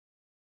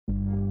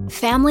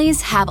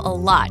Families have a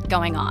lot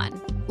going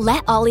on.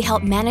 Let Ollie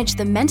help manage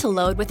the mental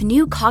load with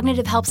new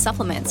cognitive help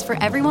supplements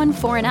for everyone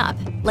 4 and up,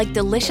 like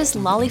delicious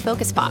Lolly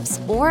Focus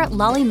Pops or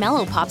Lolly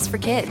Mellow Pops for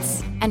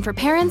kids. And for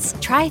parents,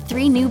 try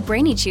 3 new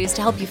Brainy Chews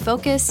to help you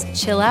focus,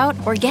 chill out,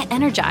 or get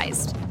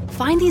energized.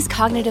 Find these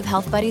cognitive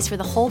health buddies for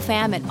the whole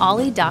fam at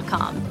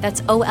ollie.com.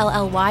 That's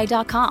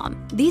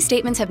OLLY.com. These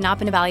statements have not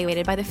been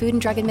evaluated by the Food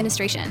and Drug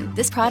Administration.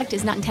 This product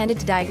is not intended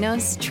to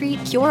diagnose,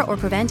 treat, cure, or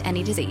prevent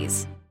any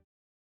disease.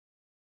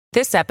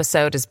 This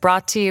episode is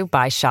brought to you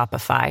by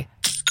Shopify.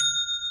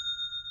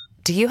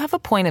 Do you have a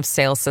point of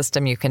sale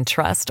system you can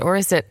trust, or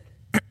is it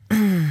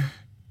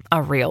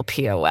a real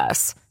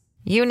POS?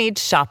 You need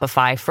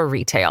Shopify for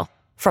retail.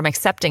 From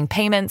accepting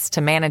payments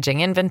to managing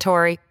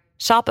inventory,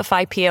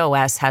 Shopify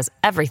POS has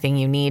everything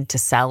you need to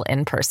sell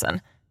in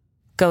person.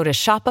 Go to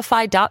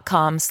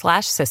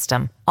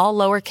shopify.com/system, all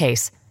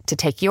lowercase, to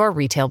take your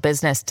retail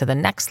business to the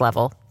next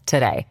level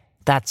today.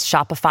 That's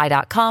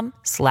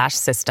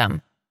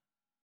shopify.com/system.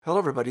 Hello,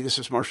 everybody. This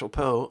is Marshall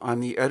Poe. I'm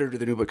the editor of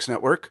the New Books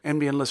Network.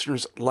 NBN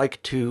listeners like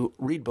to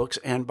read books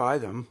and buy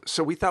them.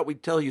 So we thought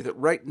we'd tell you that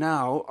right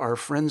now, our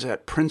friends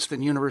at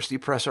Princeton University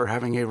Press are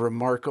having a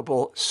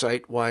remarkable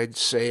site-wide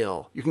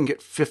sale. You can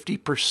get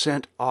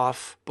 50%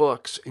 off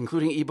books,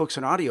 including ebooks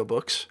and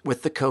audiobooks,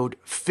 with the code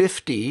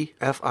 50,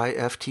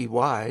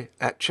 F-I-F-T-Y,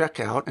 at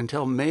checkout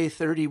until May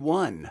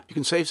 31. You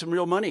can save some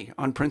real money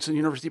on Princeton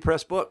University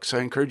Press books. I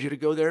encourage you to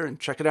go there and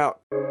check it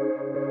out.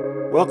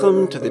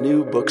 Welcome to the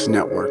New Books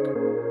Network.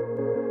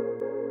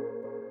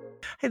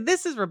 Hey,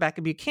 this is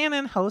Rebecca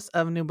Buchanan, host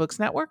of New Books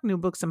Network, New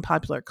Books in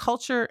Popular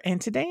Culture,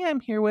 and today I'm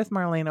here with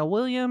Marlena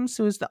Williams,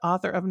 who is the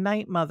author of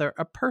Night Mother,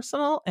 A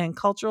Personal and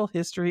Cultural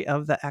History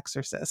of the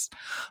Exorcist.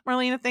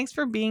 Marlena, thanks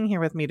for being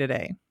here with me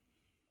today.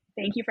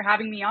 Thank you for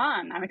having me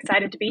on. I'm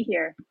excited to be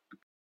here.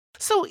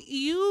 So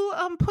you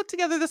put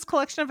together this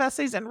collection of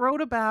essays and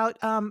wrote about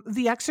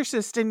The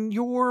Exorcist and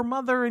your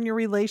mother and your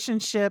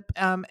relationship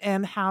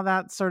and how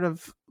that sort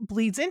of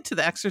bleeds into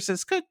The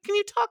Exorcist. Can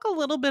you talk a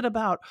little bit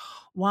about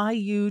why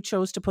you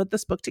chose to put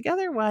this book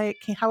together,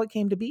 how it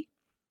came to be?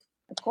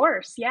 Of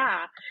course,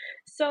 yeah.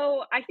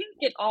 So I think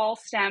it all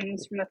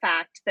stems from the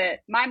fact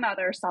that my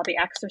mother saw The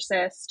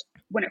Exorcist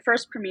when it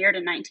first premiered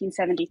in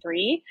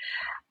 1973.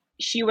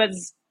 She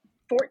was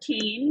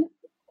 14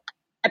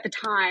 at the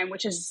time,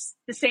 which is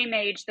the same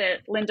age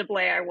that Linda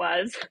Blair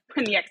was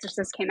when The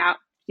Exorcist came out.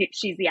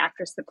 She's the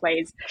actress that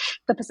plays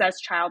the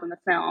possessed child in the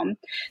film.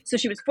 So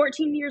she was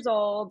 14 years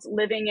old,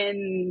 living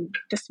in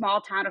the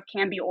small town of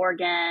Canby,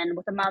 Oregon,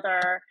 with a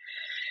mother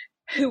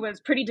who was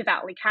pretty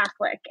devoutly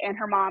Catholic, and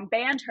her mom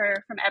banned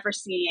her from ever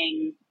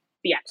seeing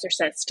The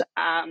Exorcist.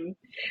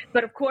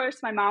 But of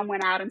course, my mom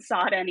went out and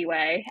saw it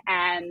anyway,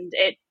 and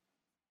it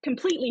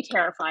completely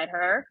terrified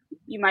her.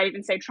 You might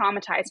even say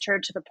traumatized her,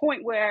 to the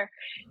point where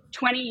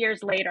 20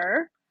 years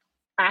later,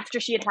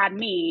 after she had had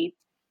me,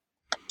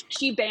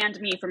 she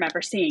banned me from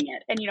ever seeing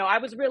it. And, I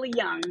was really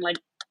young. Like,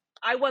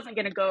 I wasn't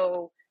going to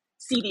go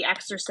see The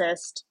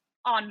Exorcist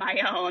on my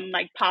own,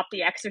 like pop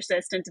The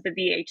Exorcist into the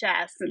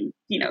VHS and,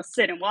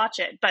 sit and watch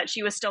it. But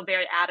she was still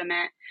very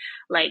adamant.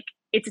 Like,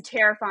 it's a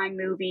terrifying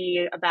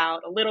movie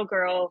about a little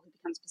girl who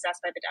becomes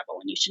possessed by the devil,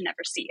 and you should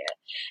never see it.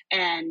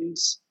 And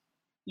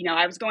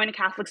I was going to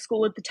Catholic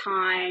school at the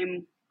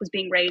time, was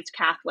being raised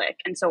Catholic.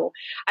 And so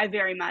I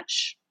very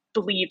much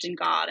believed in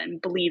God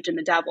and believed in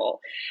the devil.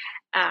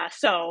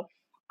 So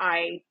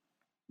I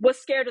was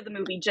scared of the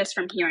movie just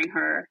from hearing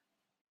her,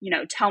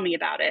 tell me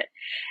about it.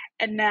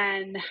 And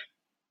then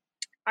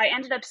I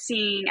ended up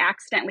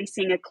accidentally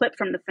seeing a clip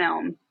from the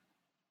film,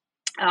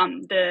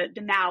 the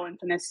now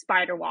infamous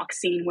spider walk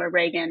scene where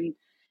Reagan,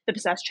 the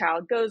possessed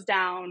child, goes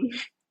down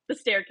the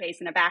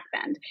staircase in a back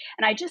bend.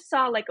 And I just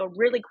saw like a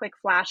really quick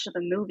flash of the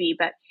movie,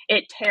 but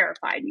it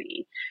terrified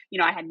me.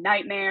 I had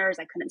nightmares.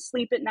 I couldn't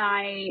sleep at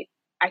night.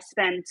 I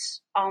spent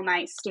all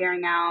night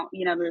staring out,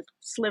 the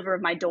sliver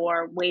of my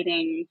door,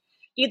 waiting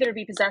either to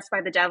be possessed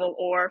by the devil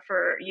or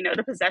for,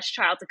 the possessed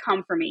child to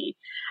come for me.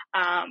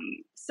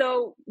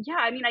 So yeah,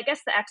 I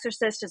guess The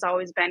Exorcist has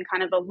always been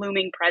kind of a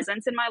looming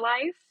presence in my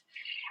life.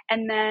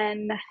 And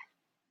then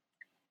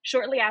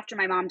shortly after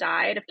my mom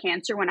died of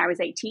cancer when I was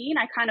 18,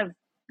 I kind of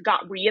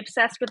got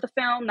re-obsessed with the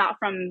film, not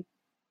from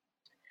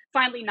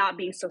finally not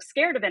being so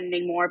scared of it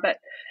anymore, but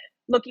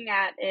looking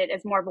at it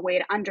as more of a way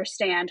to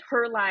understand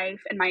her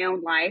life and my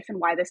own life and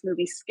why this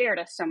movie scared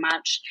us so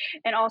much.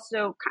 And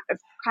also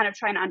kind of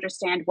trying to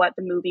understand what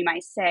the movie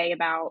might say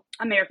about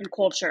American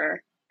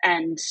culture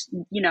and,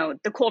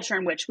 the culture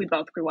in which we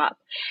both grew up.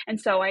 And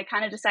so I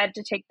kind of decided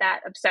to take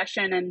that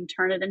obsession and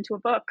turn it into a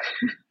book.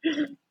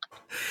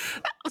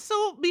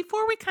 So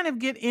before we kind of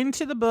get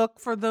into the book,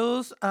 for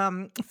those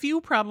few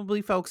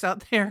probably folks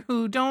out there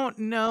who don't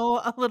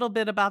know a little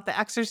bit about The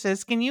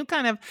Exorcist, can you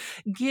kind of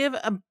give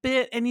a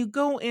bit, and you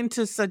go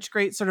into such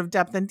great sort of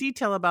depth and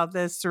detail about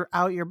this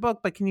throughout your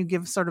book, but can you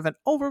give sort of an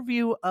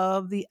overview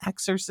of The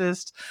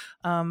Exorcist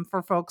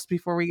for folks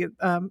before we get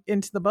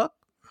into the book?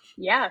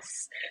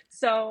 Yes.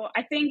 So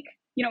I think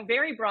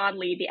very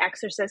broadly, The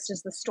Exorcist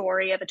is the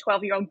story of a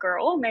 12-year-old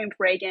girl named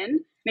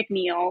Reagan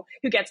McNeil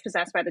who gets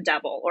possessed by the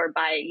devil or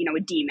by, a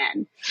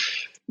demon.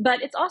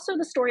 But it's also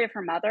the story of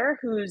her mother,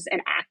 who's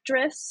an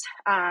actress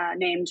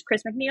named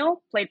Chris McNeil,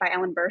 played by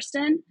Ellen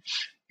Burstyn,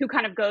 who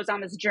kind of goes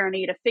on this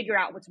journey to figure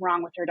out what's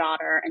wrong with her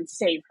daughter and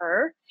save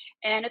her.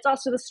 And it's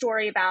also the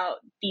story about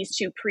these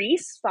two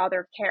priests,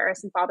 Father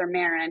Karras and Father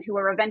Marin, who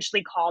are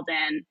eventually called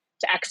in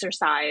to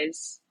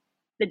exorcise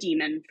the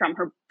demon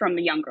from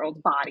the young girl's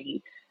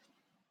body.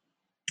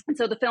 And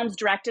so the film's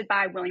directed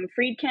by William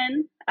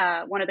Friedkin,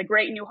 one of the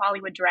great new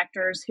Hollywood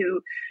directors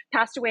who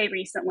passed away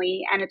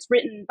recently. And it's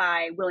written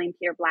by William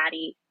Peter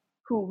Blatty,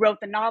 who wrote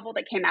the novel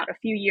that came out a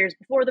few years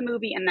before the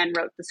movie and then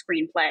wrote the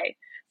screenplay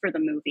for the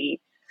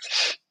movie.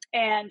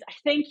 And I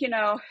think,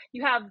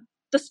 you have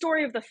the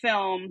story of the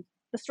film,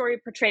 the story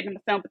portrayed in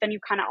the film, but then you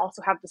kind of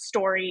also have the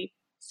story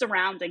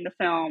surrounding the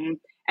film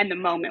and the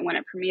moment when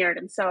it premiered.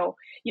 And so,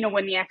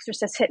 when The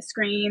Exorcist hit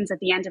screens at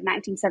the end of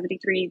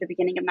 1973, the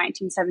beginning of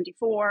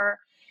 1974,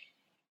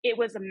 it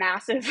was a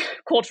massive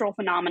cultural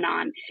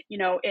phenomenon.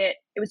 It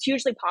was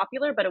hugely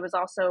popular, but it was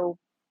also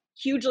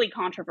hugely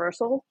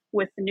controversial,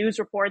 with the news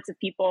reports of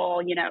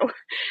people,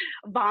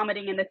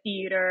 vomiting in the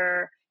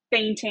theater,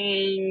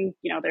 fainting.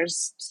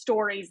 There's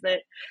stories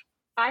that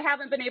I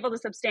haven't been able to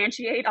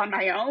substantiate on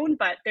my own,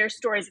 but there's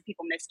stories of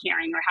people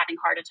miscarrying or having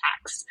heart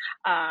attacks.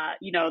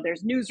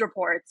 There's news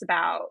reports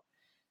about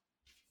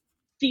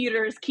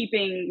theaters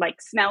keeping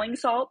smelling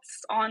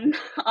salts on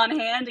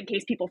hand in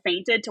case people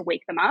fainted to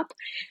wake them up.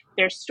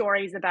 There's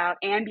stories about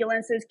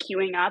ambulances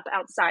queuing up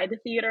outside the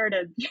theater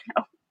to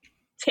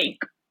take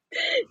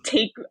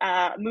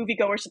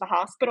moviegoers to the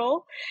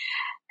hospital.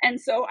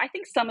 And so I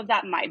think some of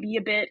that might be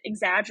a bit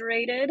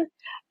exaggerated,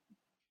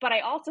 but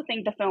I also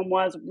think the film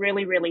was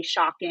really, really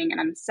shocking and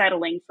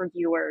unsettling for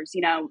viewers.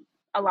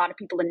 A lot of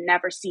people had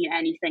never seen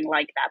anything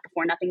like that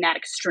before, nothing that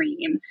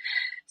extreme.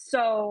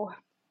 So,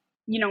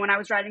 when I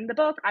was writing the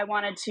book, I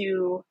wanted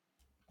to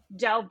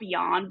delve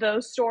beyond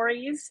those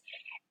stories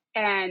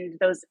and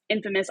those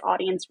infamous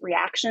audience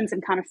reactions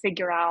and kind of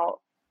figure out,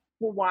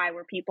 well, why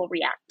were people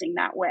reacting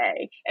that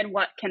way? And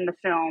what can the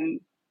film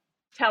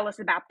tell us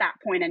about that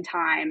point in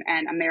time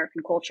and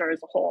American culture as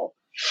a whole?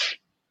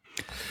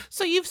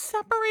 So you've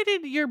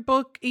separated your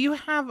book. You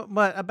have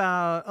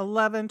about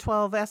 11,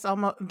 12,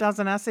 almost a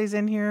dozen essays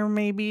in here,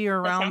 maybe, or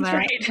around that.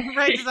 Right.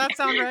 Right? Does that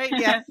sound right?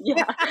 Yes.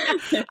 Yeah.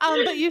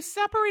 But you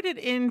separated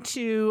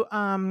into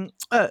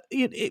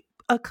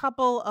a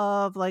couple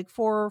of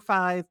 4 or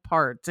 5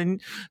 parts,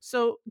 and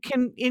so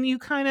can you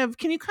kind of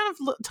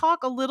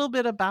talk a little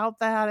bit about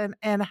that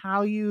and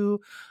how you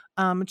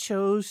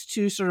chose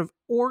to sort of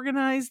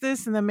organize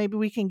this, and then maybe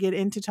we can get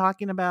into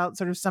talking about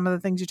sort of some of the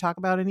things you talk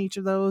about in each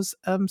of those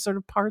sort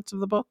of parts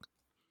of the book.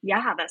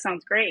 Yeah, that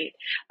sounds great.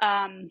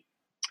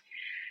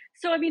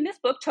 So, this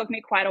book took me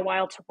quite a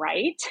while to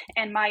write,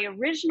 and my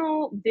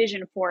original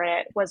vision for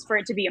it was for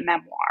it to be a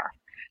memoir.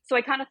 So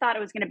I kind of thought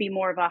it was going to be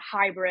more of a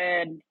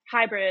hybrid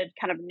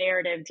kind of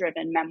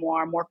narrative-driven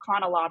memoir, more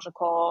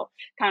chronological,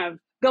 kind of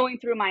going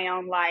through my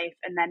own life,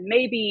 and then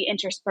maybe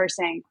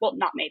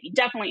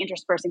definitely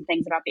interspersing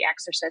things about The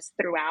Exorcist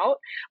throughout.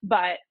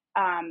 But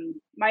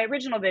my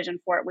original vision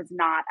for it was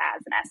not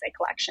as an essay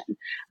collection.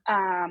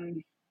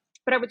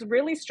 But I was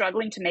really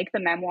struggling to make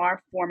the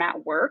memoir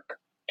format work.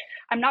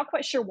 I'm not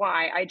quite sure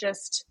why. It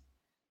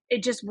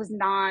just was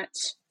not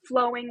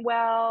flowing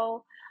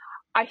well.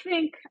 I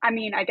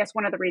guess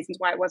one of the reasons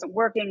why it wasn't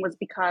working was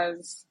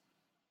because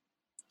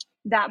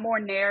that more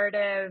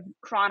narrative,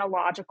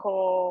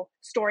 chronological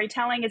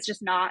storytelling is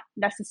just not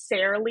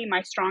necessarily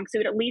my strong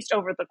suit, at least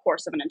over the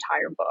course of an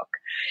entire book.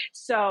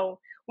 So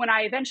when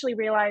I eventually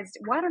realized,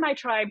 why don't I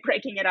try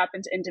breaking it up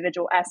into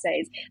individual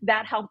essays,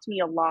 that helped me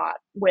a lot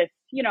with,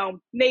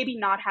 maybe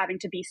not having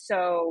to be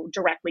so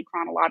directly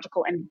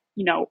chronological and,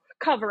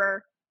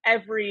 cover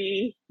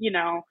every,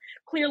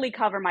 clearly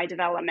cover my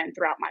development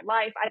throughout my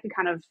life. I can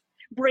kind of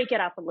break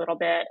it up a little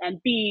bit and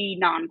be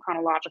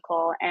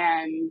non-chronological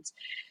and,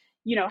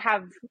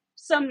 have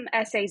some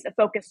essays that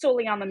focus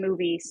solely on the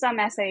movie, some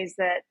essays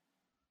that,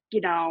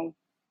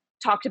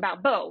 talked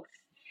about both,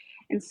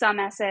 and some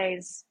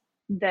essays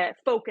that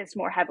focus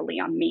more heavily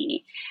on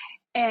me.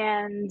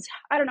 And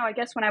I don't know, I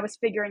guess when I was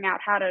figuring out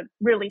how to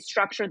really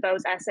structure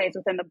those essays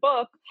within the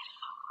book,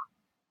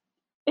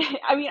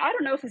 I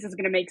don't know if this is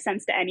going to make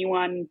sense to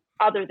anyone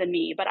other than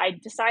me, but I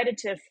decided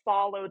to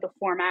follow the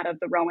format of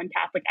the Roman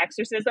Catholic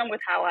exorcism with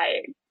how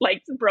I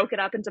broke it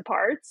up into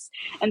parts.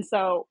 And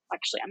so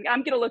actually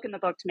I'm going to look in the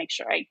book to make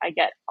sure I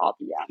get all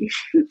the,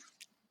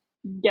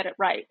 get it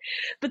right.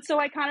 But so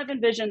I kind of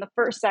envisioned the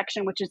first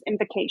section, which is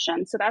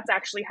invocation. So that's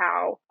actually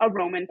how a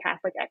Roman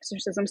Catholic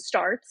exorcism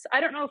starts.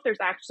 I don't know if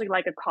there's actually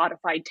a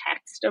codified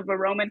text of a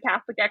Roman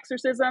Catholic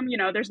exorcism.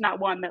 There's not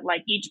one that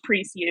each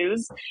priest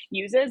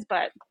uses,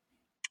 but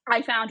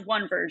I found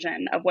one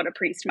version of what a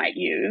priest might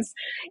use.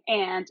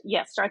 And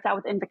yes, starts out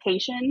with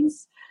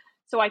invocations.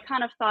 So I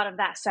kind of thought of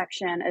that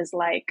section as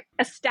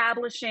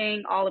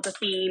establishing all of the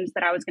themes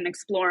that I was going to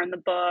explore in the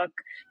book,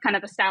 kind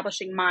of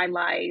establishing my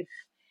life,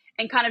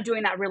 and kind of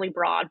doing that really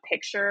broad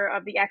picture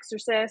of The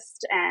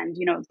Exorcist and,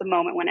 you know, the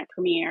moment when it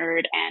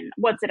premiered and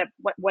what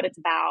it's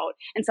about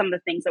and some of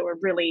the things that were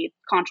really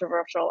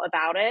controversial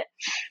about it.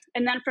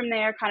 And then from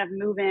there, kind of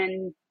move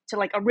in to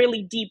like a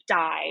really deep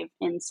dive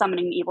in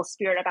Summoning the Evil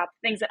Spirit about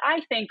the things that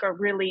I think are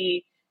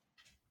really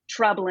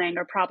troubling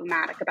or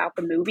problematic about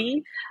the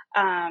movie.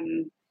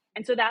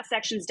 And so that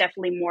section is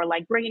definitely more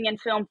like bringing in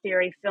film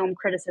theory, film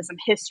criticism,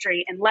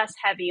 history, and less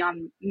heavy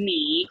on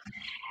me.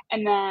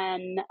 And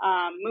then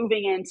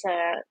moving into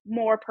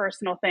more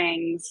personal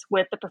things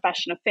with the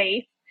profession of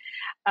faith,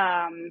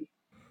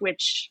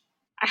 which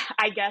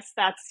I guess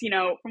that's, you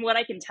know, from what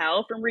I can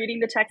tell from reading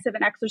the text of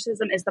an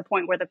exorcism, is the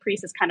point where the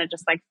priest is kind of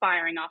just like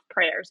firing off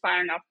prayers.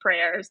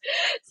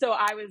 So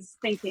I was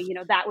thinking, you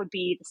know, that would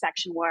be the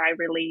section where I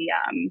really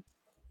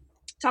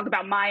talk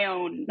about my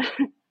own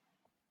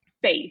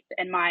faith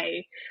and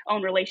my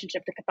own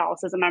relationship to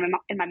Catholicism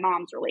and my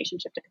mom's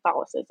relationship to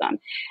Catholicism.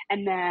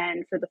 And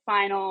then for the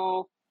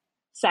final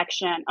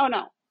section,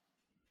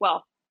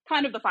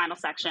 kind of the final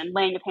section,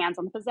 laying of hands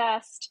on the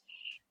possessed,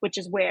 which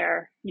is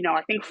where, you know,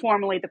 I think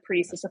formally the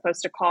priest is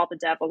supposed to call the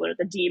devil or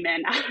the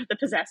demon out of the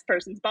possessed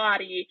person's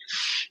body.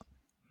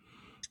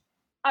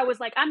 I was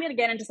like, I'm going to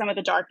get into some of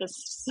the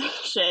darkest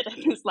shit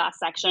in this last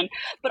section,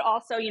 but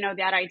also, you know,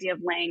 that idea of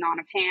laying on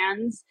of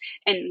hands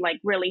and like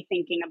really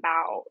thinking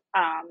about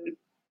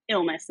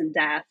illness and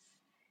death.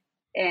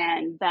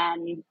 And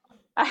then,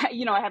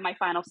 you know, I have my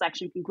final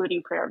section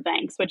concluding prayer of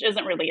thanks, which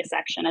isn't really a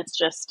section. It's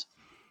just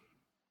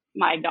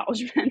my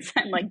acknowledgments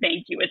and like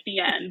thank you at the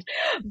end.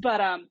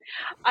 But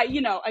you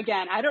know,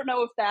 again, I don't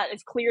know if that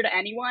is clear to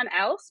anyone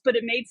else, but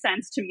it made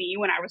sense to me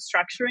when I was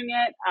structuring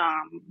it.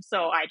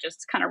 So I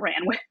just kind of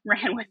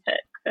ran with it.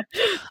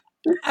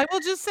 I will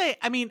just say,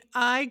 I mean,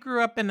 I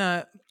grew up in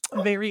a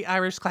very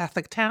Irish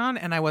Catholic town,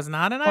 and I was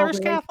not an Irish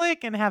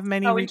Catholic, and have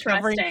many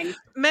recovering.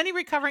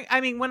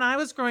 I mean, when I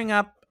was growing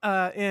up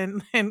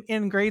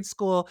in grade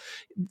school,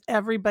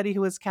 everybody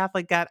who was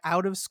Catholic got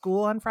out of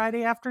school on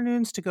Friday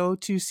afternoons to go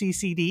to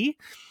CCD.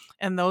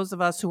 And those of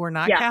us who were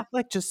not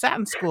Catholic just sat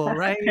in school,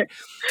 right?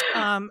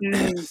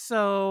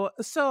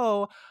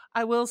 So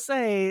I will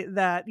say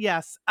that,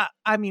 yes,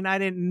 I mean, I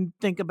didn't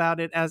think about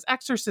it as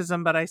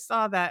exorcism, but I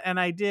saw that and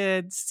I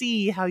did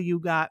see how you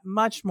got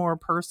much more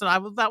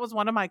personal. That was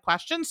one of my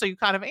questions. So you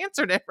kind of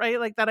answered it, right?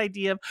 Like that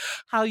idea of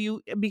how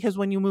because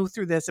when you move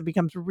through this, it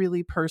becomes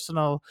really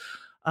personal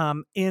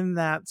in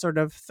that sort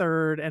of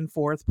third and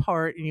fourth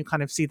part, and you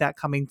kind of see that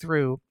coming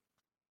through.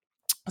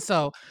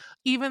 So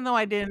even though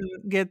I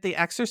didn't get the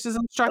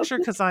exorcism structure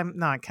because I'm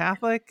not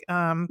Catholic,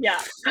 and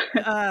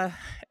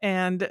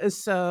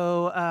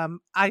so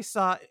I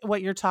saw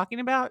what you're talking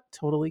about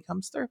totally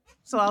comes through.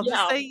 So I'll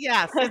just say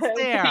yes, it's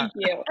there. Thank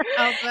you.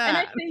 How's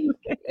that?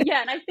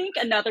 And I think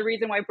another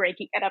reason why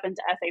breaking it up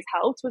into essays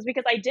helped was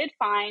because I did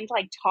find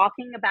like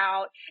talking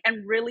about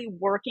and really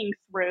working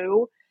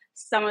through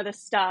some of the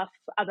stuff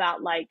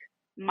about like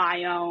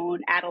my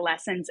own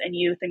adolescence and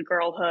youth and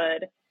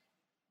girlhood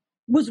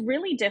was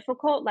really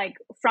difficult, like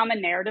from a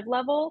narrative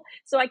level.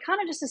 So I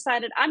kind of just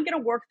decided I'm going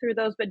to work through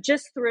those, but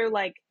just through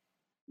like,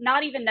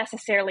 not even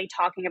necessarily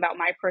talking about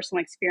my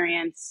personal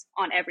experience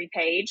on every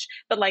page,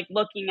 but like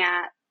looking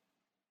at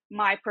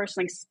my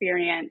personal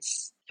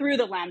experience through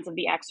the lens of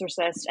The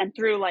Exorcist and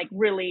through like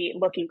really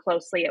looking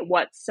closely at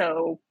what's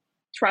so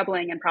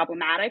troubling and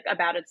problematic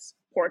about its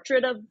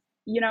portrait of,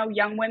 you know,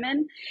 young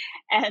women,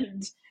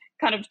 and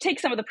kind of take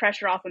some of the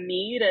pressure off of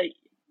me to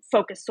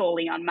focus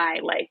solely on my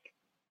like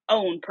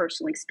own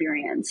personal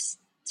experience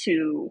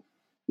to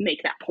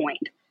make that point.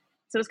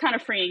 So it was kind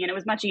of freeing, and it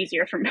was much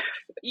easier for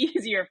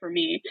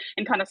me,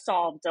 and kind of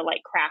solved a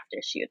like craft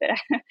issue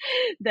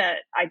that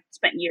I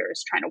spent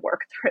years trying to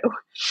work through.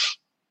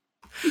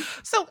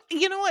 So,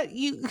 you know what,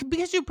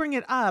 because you bring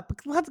it up,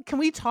 can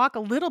we talk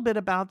a little bit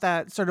about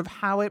that, sort of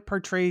how it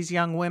portrays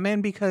young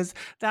women? Because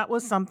that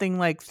was something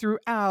like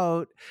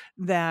throughout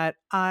that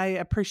I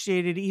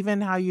appreciated,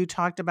 even how you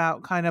talked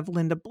about kind of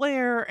Linda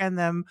Blair and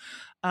them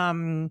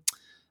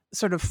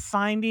sort of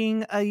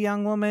finding a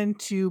young woman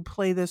to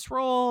play this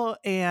role,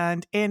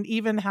 and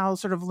even how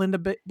sort of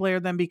Linda Blair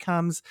then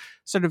becomes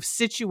sort of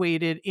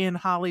situated in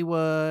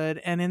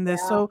Hollywood and in this.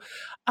 So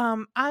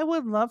I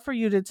would love for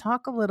you to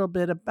talk a little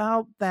bit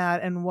about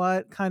that and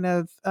what kind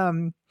of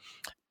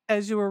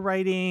as you were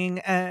writing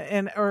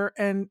and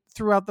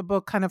throughout the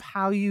book, kind of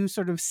how you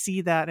sort of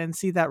see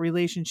that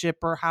relationship,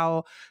 or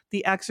how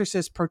The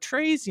Exorcist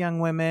portrays young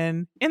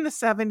women in the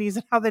 70s,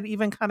 and how that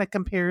even kind of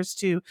compares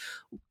to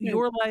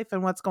your life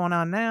and what's going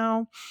on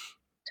now.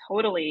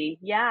 Totally.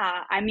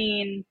 Yeah. I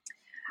mean,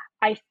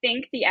 I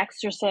think The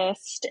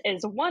Exorcist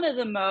is one of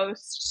the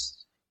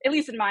most, at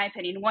least in my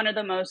opinion, one of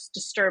the most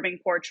disturbing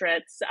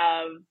portraits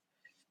of,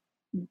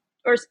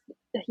 or,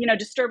 you know,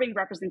 disturbing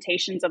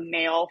representations of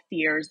male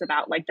fears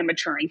about like the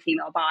maturing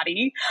female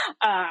body.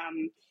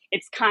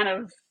 It's kind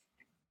of,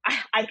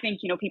 I think,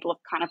 you know, people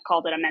have kind of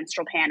called it a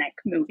menstrual panic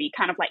movie,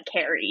 kind of like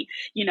Carrie,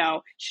 you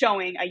know,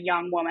 showing a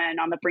young woman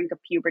on the brink of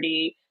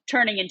puberty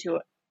turning into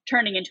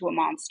a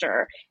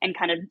monster and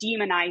kind of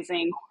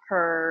demonizing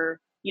her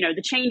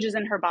the changes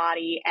in her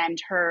body and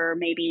her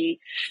maybe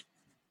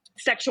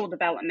sexual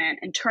development,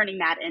 and turning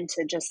that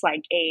into just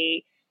like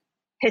a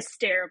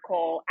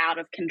hysterical, out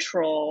of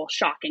control,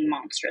 shocking,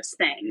 monstrous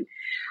thing.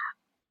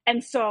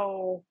 And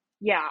so,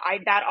 yeah,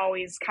 that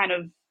always kind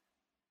of,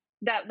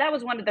 that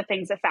was one of the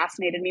things that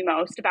fascinated me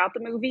most about the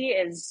movie,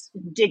 is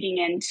digging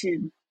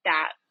into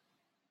that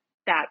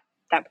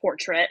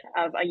portrait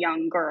of a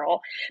young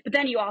girl. But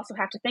then you also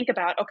have to think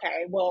about,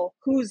 okay, well,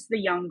 who's the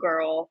young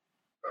girl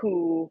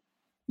who,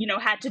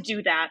 had to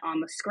do that on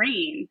the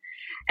screen?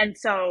 And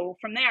so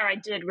from there, I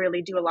did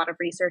really do a lot of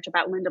research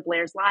about Linda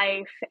Blair's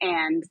life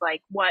and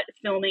like what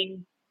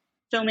filming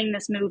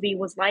this movie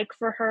was like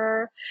for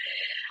her.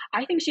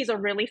 I think she's a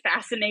really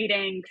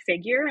fascinating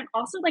figure, and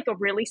also like a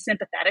really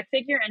sympathetic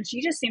figure. And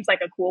she just seems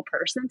like a cool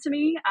person to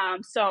me.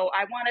 So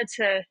I wanted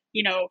to,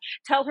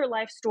 tell her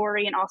life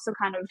story and also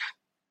kind of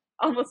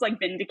almost like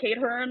vindicate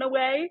her in a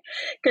way,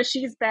 because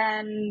she's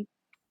been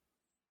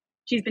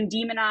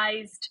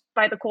demonized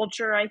by the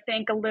culture, I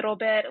think, a little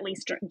bit, at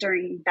least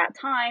during that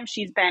time.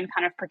 She's been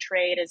kind of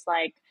portrayed as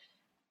like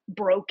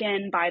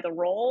broken by the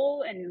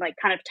role and like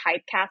kind of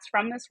typecast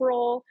from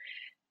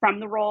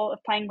the role of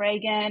playing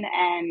Reagan.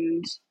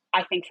 And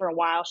I think for a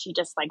while she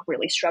just like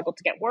really struggled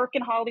to get work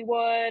in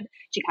Hollywood.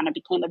 She kind of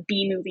became a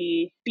B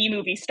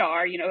movie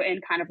star, in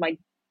kind of like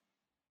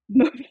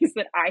movies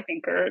that I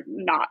think are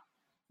not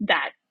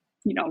that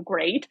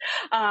great,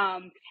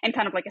 and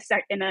kind of like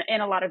in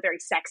a lot of very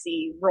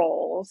sexy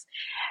roles.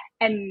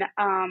 And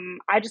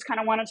I just kind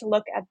of wanted to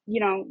look at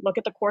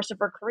the course of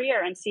her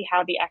career and see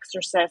how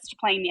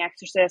playing the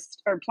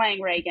Exorcist, or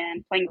playing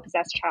Reagan, playing a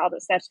possessed child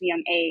at such a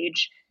young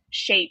age,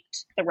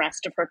 shaped the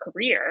rest of her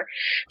career.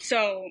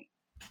 So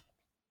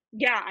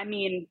yeah, I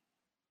mean,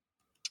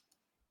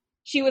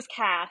 she was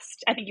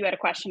cast. I think you had a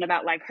question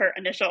about like her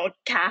initial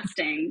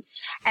casting,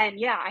 and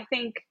yeah, I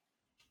think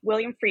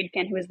William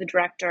Friedkin, who is the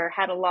director,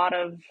 had a lot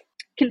of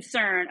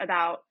concern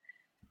about,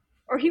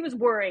 or he was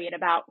worried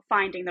about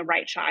finding the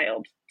right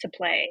child to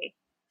play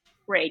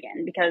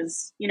Reagan,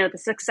 because, the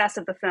success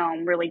of the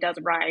film really does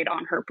ride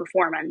on her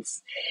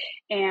performance.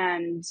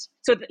 And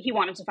so he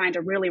wanted to find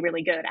a really,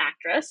 really good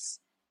actress,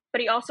 but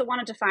he also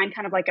wanted to find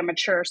kind of like a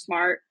mature,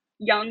 smart,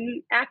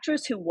 young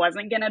actress who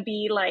wasn't going to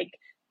be like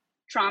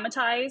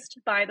traumatized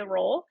by the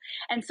role.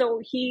 And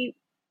so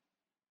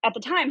at the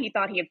time, he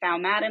thought he had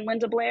found that in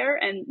Linda Blair,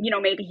 and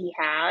maybe he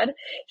had.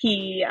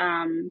 He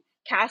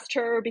cast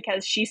her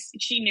because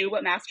she knew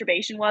what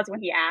masturbation was when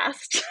he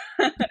asked.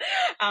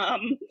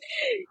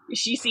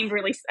 She seemed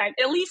really,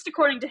 at least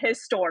according to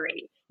his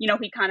story,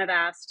 he kind of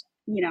asked,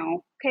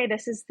 okay,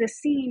 this is this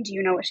scene. Do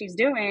you know what she's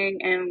doing?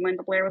 And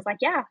Linda Blair was like,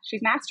 yeah,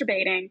 she's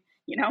masturbating.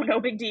 No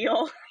big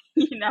deal.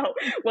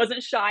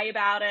 Wasn't shy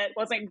about it.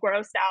 Wasn't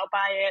grossed out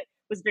by it.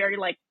 Was very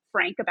like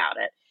frank about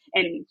it.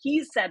 And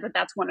he said that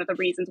that's one of the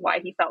reasons why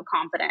he felt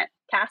confident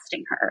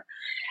casting her.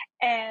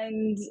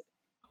 And,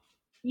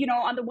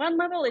 on the one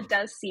level, it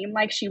does seem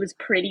like she was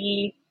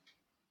pretty,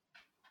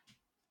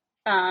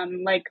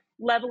 like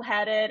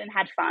level-headed and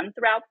had fun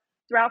throughout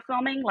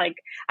filming. Like,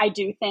 I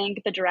do think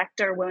the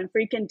director, William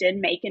Friedkin, did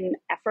make an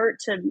effort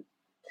to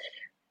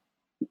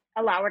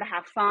allow her to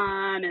have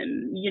fun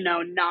and,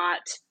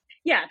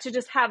 to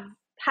just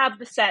have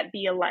the set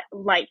be a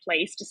light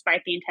place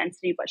despite the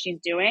intensity of what she's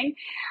doing.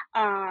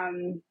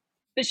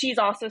 But she's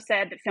also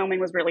said that filming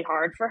was really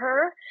hard for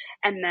her,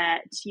 and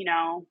that,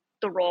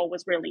 the role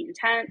was really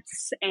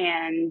intense.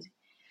 And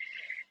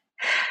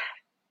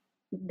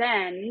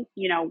then,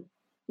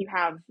 you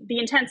have the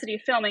intensity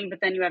of filming, but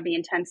then you have the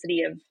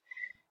intensity of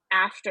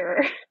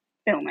after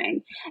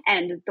filming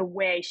and the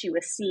way she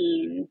was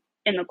seen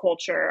in the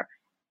culture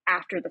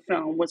after the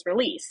film was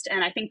released.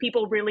 And I think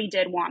people really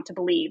did want to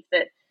believe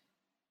that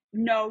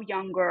no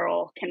young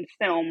girl can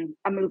film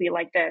a movie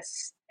like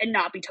this and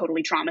not be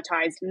totally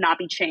traumatized, not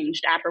be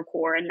changed at her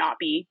core, and not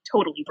be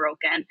totally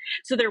broken.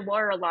 So there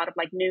were a lot of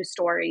like news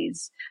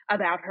stories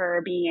about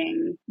her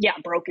being,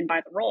 broken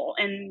by the role.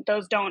 And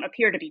those don't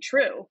appear to be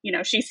true.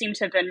 She seemed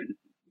to have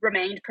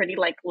remained pretty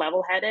like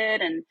level-headed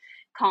and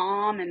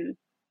calm, and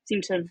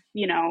seemed to have,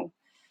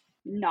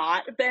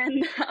 not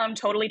been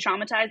totally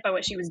traumatized by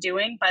what she was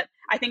doing. But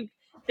I think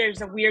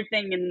there's a weird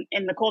thing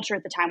in the culture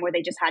at the time where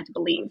they just had to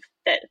believe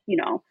that,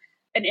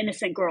 an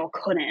innocent girl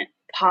couldn't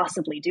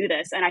possibly do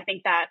this. And I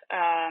think that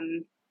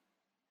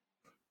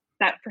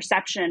that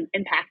perception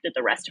impacted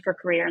the rest of her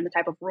career and the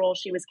type of role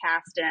she was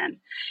cast in,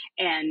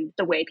 and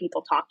the way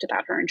people talked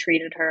about her and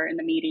treated her in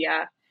the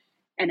media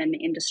and in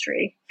the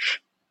industry.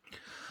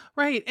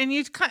 Right. And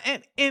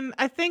and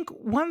I think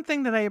one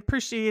thing that I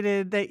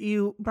appreciated that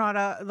you brought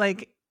up,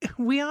 like,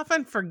 we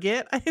often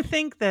forget, I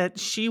think, that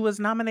she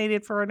was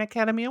nominated for an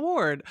Academy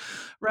Award,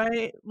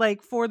 right?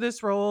 Like, for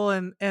this role,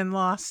 and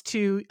lost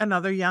to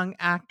another young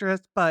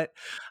actress. But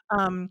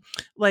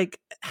like,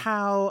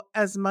 how,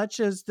 as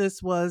much as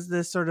this was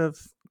this sort of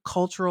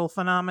cultural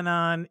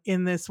phenomenon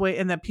in this way,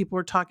 and that people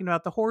were talking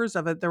about the horrors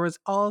of it, there was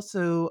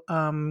also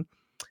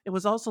it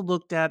was also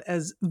looked at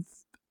as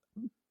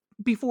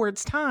before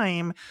its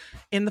time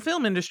in the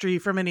film industry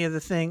for many of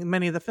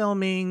the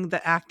filming,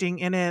 the acting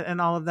in it,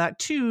 and all of that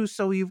too.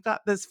 So you've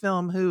got this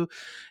film who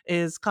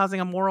is causing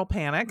a moral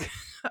panic,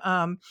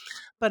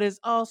 but is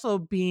also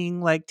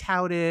being like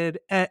touted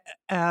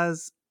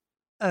as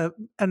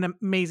an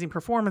amazing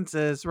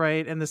performances,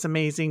 right? And this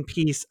amazing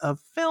piece of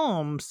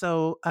film.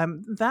 So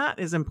that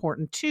is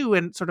important too,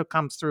 and sort of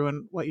comes through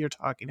in what you're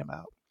talking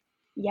about.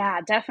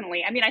 Yeah,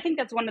 definitely. I mean, I think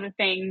that's one of the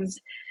things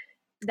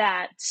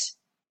that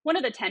one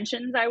of the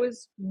tensions I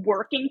was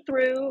working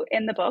through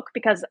in the book,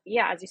 because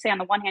yeah, as you say, on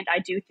the one hand, I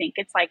do think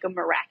it's like a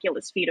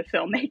miraculous feat of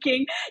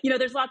filmmaking.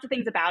 There's lots of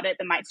things about it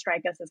that might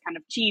strike us as kind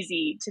of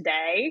cheesy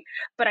today,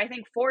 but I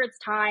think for its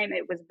time,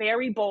 it was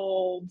very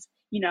bold,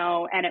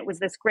 and it was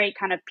this great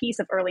kind of piece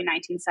of early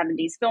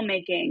 1970s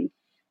filmmaking,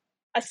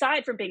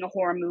 aside from being a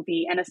horror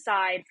movie and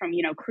aside from,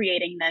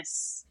 creating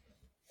this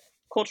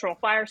cultural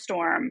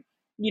firestorm,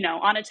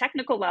 on a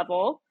technical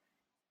level,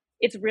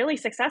 it's really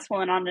successful.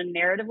 And on a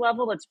narrative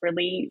level, it's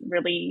really,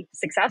 really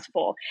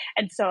successful.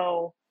 And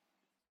so,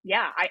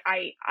 yeah,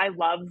 I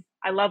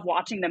love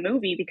watching the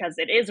movie because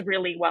it is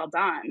really well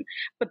done.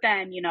 But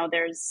then,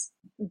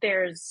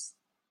 there's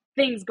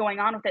things going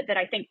on with it that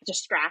I think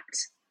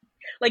distract.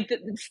 Like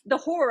the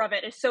horror of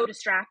it is so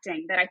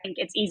distracting that I think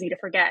it's easy to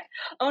forget.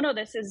 Oh no,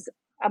 this is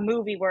a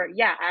movie where,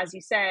 yeah, as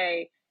you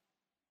say,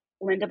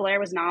 Linda Blair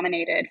was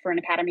nominated for an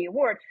Academy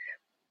Award.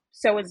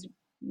 So was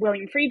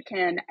William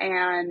Friedkin,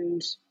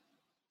 and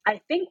I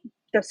think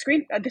the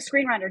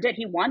screenwriter did.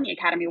 He won the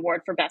Academy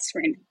Award for Best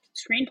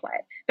Screenplay,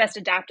 Best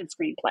Adapted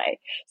Screenplay.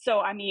 So,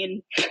 I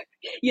mean,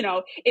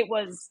 it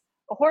was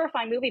a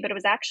horrifying movie, but it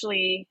was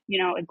actually,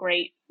 a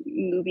great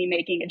movie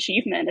making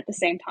achievement at the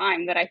same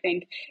time that I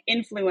think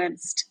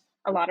influenced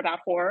a lot about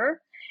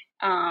horror,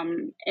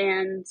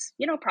 and,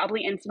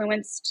 probably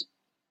influenced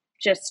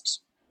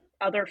just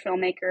other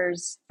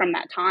filmmakers from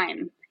that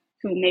time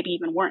who maybe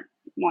even weren't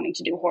wanting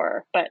to do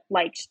horror, but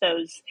liked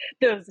those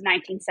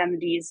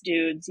 1970s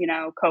dudes,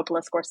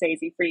 Coppola,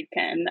 Scorsese,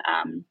 Friedkin,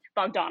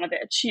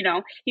 Bogdanovich,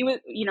 he was,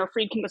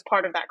 Friedkin was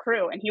part of that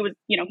crew, and he was,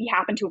 he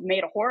happened to have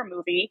made a horror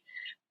movie,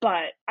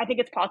 but I think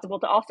it's possible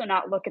to also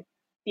not look at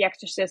The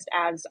Exorcist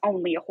as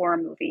only a horror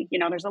movie.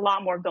 There's a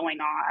lot more going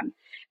on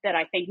that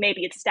I think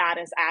maybe its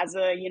status as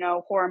a,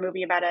 horror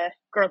movie about a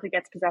girl who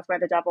gets possessed by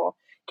the devil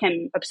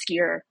can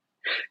obscure.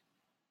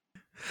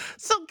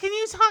 So can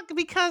you talk,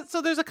 because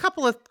so there's a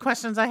couple of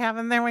questions I have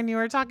in there when you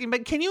were talking,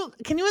 but can you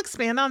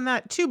expand on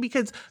that too?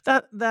 Because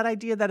that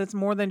idea that it's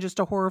more than just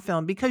a horror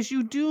film, because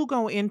you do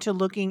go into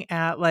looking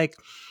at like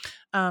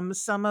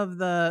some of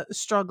the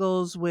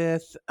struggles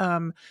with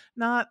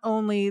not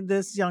only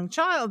this young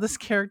child, this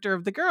character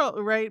of the girl,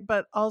 right,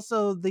 but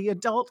also the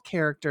adult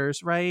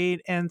characters, right,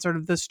 and sort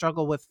of the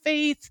struggle with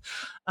faith,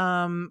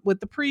 with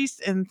the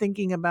priest, and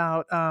thinking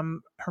about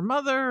her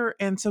mother.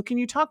 And so, can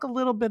you talk a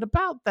little bit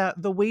about that,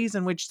 the ways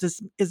in which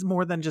this is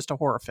more than just a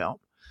horror film?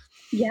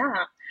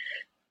 Yeah.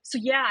 So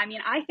yeah, I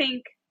mean, I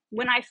think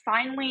when I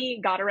finally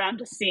got around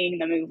to seeing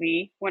the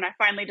movie, when I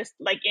finally just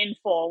like in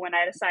full, when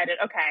I decided,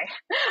 okay,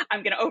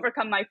 I'm going to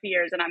overcome my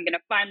fears and I'm going to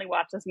finally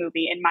watch this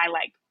movie in my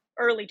like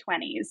early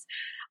 20s,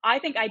 I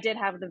think I did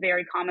have the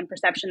very common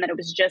perception that it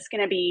was just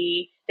going to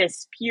be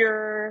this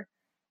pure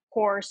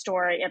horror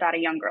story about a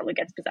young girl who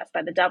gets possessed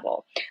by the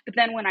devil. But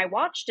then when I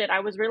watched it, I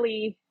was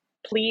really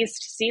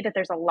pleased to see that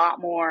there's a lot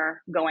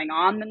more going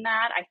on than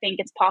that. I think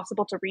it's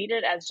possible to read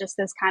it as just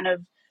this kind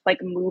of like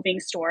moving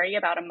story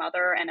about a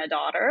mother and a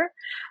daughter,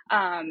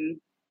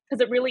 because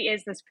it really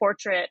is this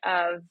portrait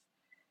of,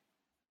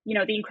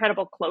 the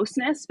incredible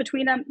closeness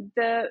between them,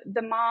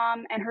 the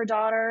mom and her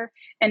daughter,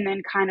 and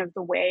then kind of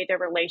the way their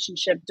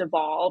relationship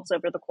devolves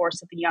over the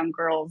course of the young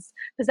girl's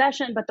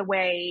possession, but the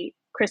way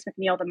Chris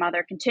McNeil, the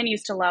mother,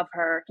 continues to love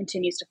her,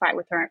 continues to fight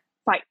with her,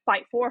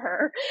 fight for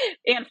her,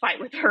 and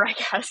fight with her, I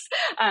guess,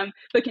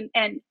 but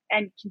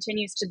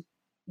continues to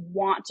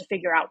want to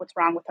figure out what's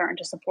wrong with her and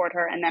to support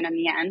her, and then in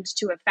the end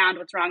to have found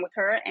what's wrong with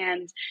her,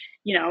 and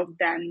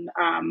then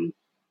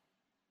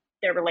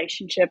their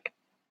relationship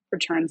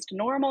returns to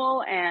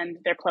normal and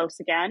they're close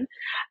again,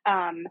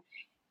 and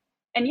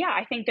yeah,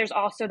 I think there's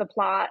also the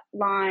plot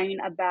line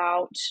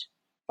about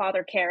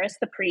Father Karras,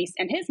 the priest,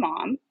 and his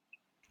mom,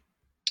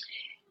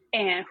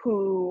 and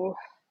who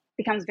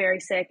becomes very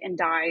sick and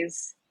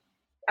dies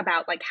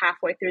about like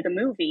halfway through the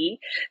movie.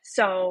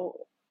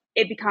 So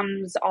it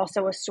becomes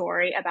also a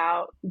story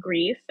about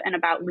grief and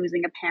about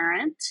losing a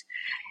parent.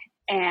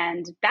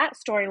 And that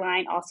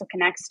storyline also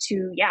connects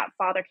to,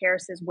 Father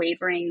Karras's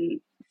wavering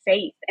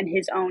faith and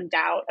his own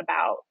doubt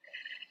about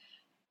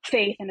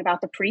faith and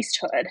about the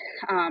priesthood.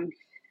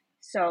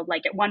 So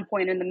like at one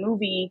point in the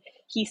movie,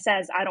 he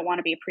says, I don't want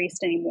to be a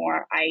priest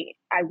anymore.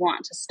 I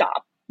want to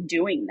stop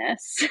doing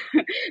this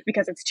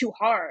because it's too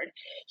hard.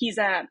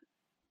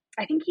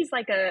 I think he's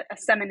like a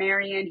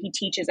seminarian. He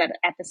teaches at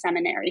the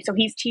seminary. So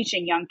he's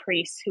teaching young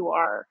priests who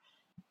are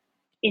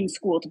in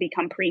school to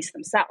become priests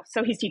themselves.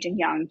 So he's teaching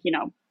young,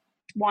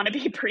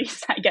 wannabe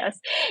priests, I guess.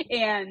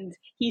 And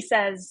he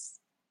says,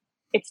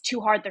 it's too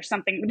hard. There's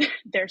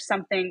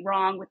something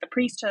wrong with the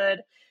priesthood.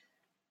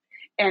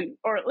 and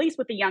or at least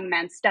with the young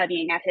men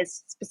studying at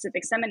his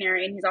specific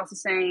seminary. And he's also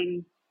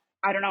saying,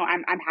 I don't know,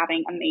 I'm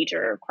having a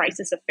major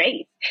crisis of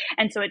faith.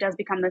 And so it does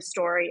become this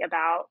story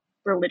about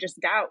religious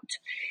doubt.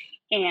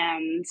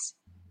 And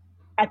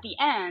at the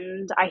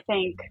end, I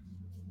think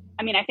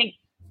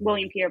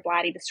William Peter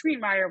Blatty, the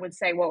screenwriter, would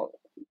say, well,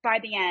 by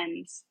the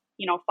end,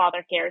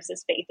 Father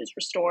Karras' faith is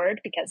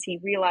restored because he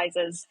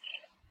realizes,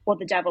 well,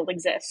 the devil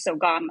exists, so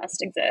God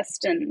must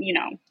exist. And,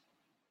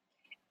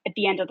 at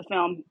the end of the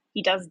film,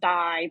 he does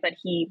die, but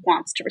he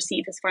wants to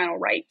receive his final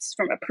rites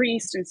from a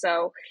priest. And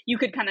so you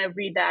could kind of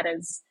read that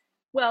as,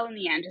 well, in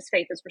the end, his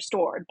faith is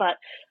restored. But,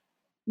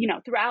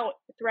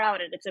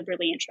 throughout it, it's a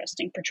really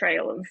interesting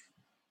portrayal of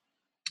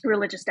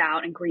religious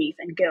doubt and grief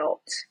and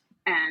guilt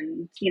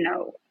and,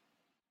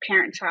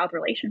 parent-child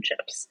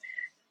relationships.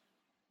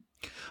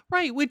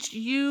 Right, which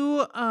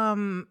you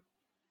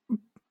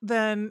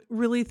then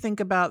really think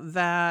about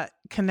that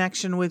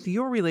connection with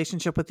your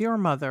relationship with your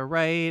mother,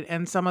 right?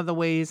 And some of the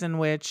ways in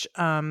which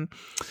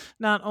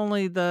not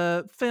only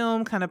the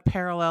film kind of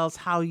parallels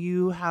how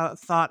you have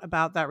thought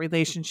about that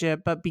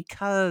relationship, but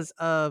because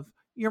of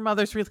your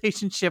mother's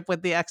relationship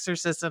with the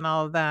Exorcist and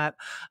all of that,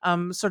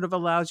 sort of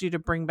allows you to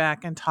bring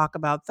back and talk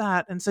about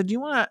that. And so do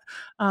you want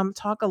to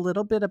talk a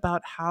little bit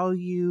about how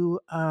you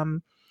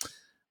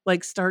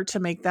start to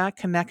make that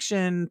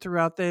connection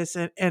throughout this,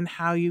 and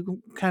how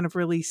you kind of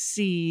really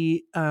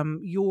see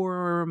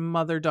your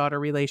mother-daughter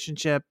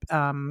relationship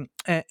and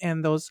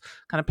those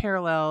kind of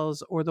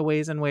parallels or the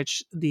ways in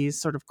which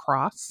these sort of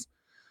cross?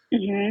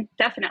 Mm-hmm,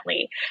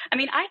 definitely. I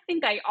mean, I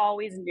think I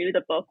always knew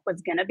the book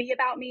was going to be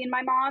about me and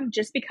my mom,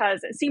 just because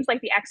it seems like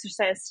The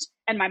Exorcist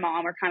and my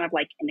mom are kind of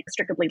like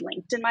inextricably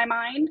linked in my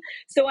mind.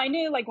 So I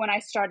knew, like, when I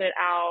started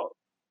out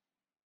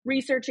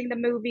researching the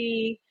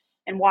movie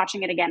and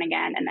watching it again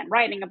and then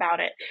writing about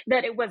it,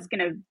 that it was going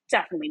to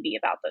definitely be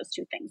about those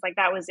two things. Like,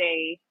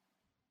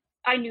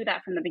 I knew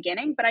that from the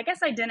beginning, but I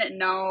guess I didn't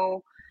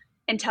know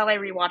until I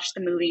rewatched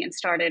the movie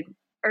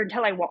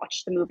until I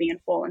watched the movie in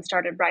full and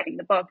started writing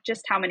the book,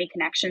 just how many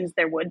connections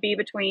there would be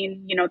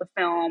between, the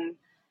film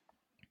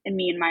and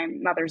me and my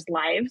mother's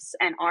lives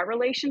and our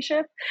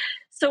relationship.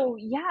 So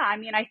yeah, I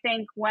mean, I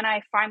think when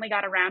I finally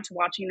got around to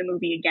watching the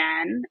movie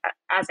again,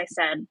 as I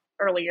said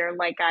earlier,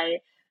 like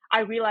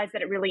I realized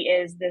that it really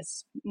is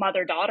this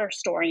mother-daughter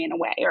story in a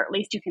way, or at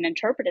least you can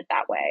interpret it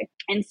that way.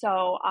 And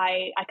so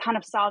I kind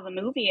of saw the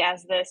movie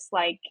as this,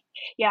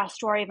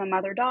 story of a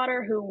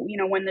mother-daughter who,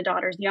 when the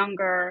daughter's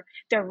younger,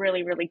 they're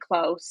really, really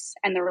close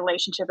and the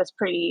relationship is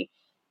pretty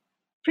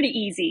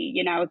easy,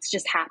 it's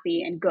just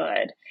happy and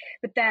good.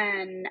 But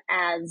then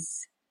as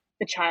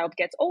the child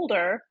gets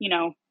older,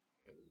 in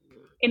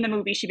the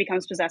movie, she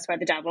becomes possessed by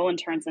the devil and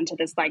turns into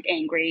this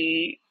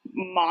angry,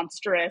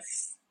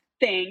 monstrous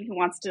thing who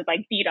wants to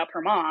beat up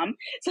her mom.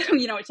 So,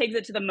 it takes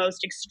it to the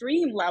most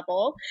extreme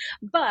level.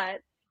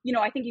 But,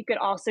 I think you could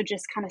also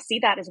just kind of see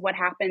that as what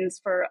happens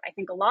for, I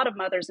think, a lot of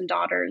mothers and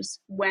daughters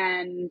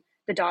when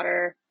the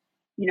daughter,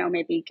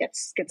 maybe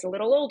gets a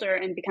little older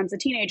and becomes a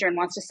teenager and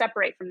wants to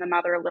separate from the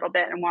mother a little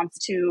bit and wants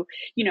to,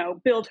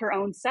 build her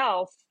own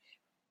self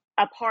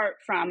apart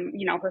from,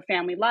 her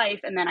family life.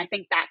 And then I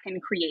think that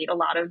can create a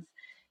lot of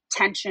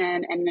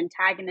tension and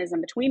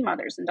antagonism between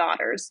mothers and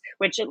daughters,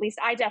 which at least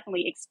I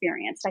definitely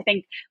experienced. I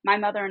think my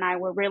mother and I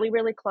were really,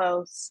 really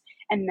close.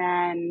 And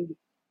then,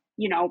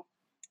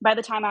 by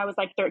the time I was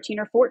 13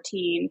 or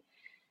 14,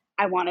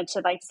 I wanted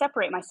to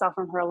separate myself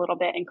from her a little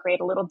bit and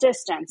create a little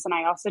distance. And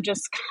I also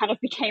just kind of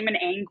became an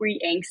angry,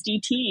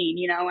 angsty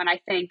teen, and I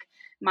think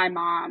my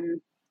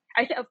mom,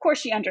 of course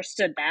she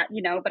understood that,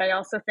 but I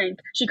also think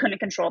she couldn't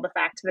control the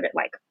fact that it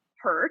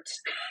hurt,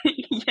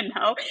 and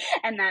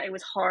that it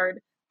was hard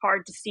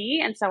to see.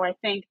 And so I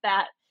think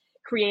that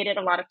created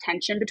a lot of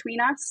tension between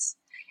us.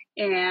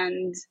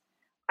 And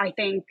I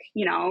think,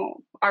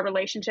 our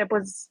relationship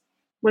was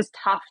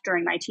tough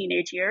during my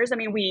teenage years. I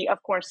mean, we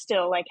of course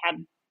still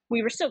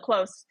we were still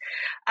close.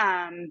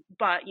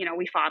 But,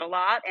 we fought a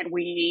lot and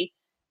we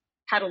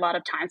had a lot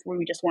of times where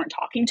we just weren't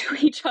talking to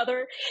each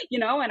other,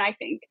 and I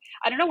think,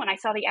 I don't know, when I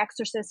saw The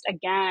Exorcist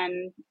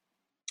again,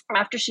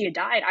 after she had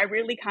died, I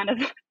really kind of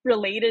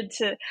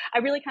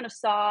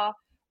saw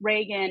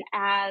Regan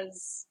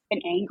as an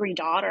angry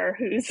daughter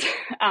who's,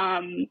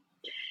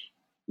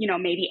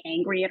 maybe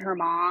angry at her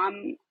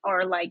mom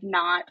or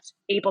not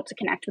able to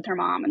connect with her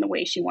mom in the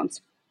way she once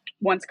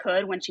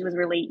could when she was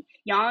really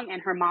young,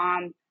 and her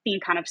mom being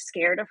kind of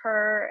scared of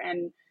her.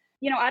 And,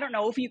 I don't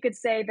know if you could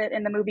say that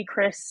in the movie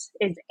Chris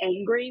is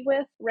angry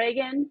with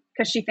Regan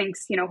because she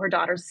thinks, her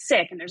daughter's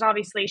sick. And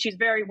she's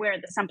very aware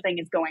that something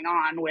is going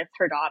on with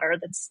her daughter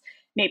that's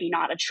maybe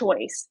not a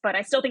choice. But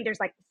I still think there's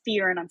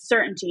fear and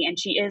uncertainty. And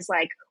she is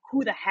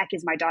who the heck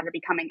is my daughter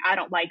becoming? I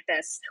don't like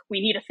this. We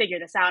need to figure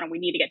this out and we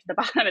need to get to the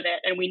bottom of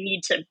it. And we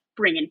need to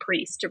bring in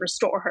priests to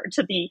restore her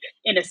to the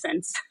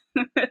innocence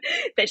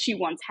that she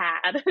once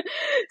had.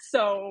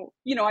 So,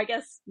 I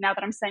guess now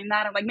that I'm saying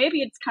that, I'm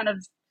maybe it's kind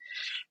of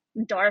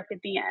dark at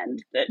the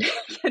end that,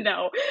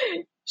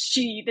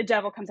 the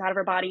devil comes out of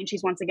her body and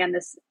she's once again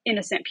this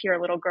innocent, pure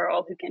little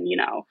girl who can,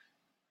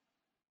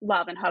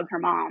 love and hug her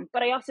mom.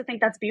 But I also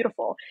think that's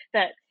beautiful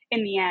that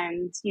in the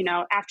end, you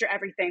know, after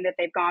everything that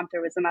they've gone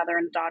through as a mother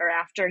and daughter,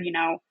 after, you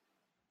know,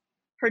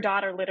 her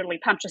daughter literally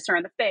punches her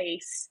in the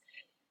face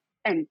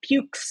and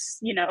pukes,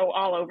 you know,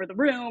 all over the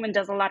room and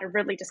does a lot of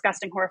really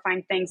disgusting,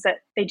 horrifying things, that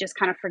they just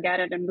kind of forget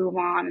it and move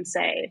on and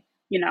say,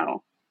 you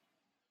know,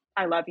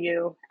 I love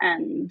you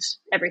and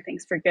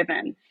everything's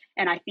forgiven.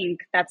 And I think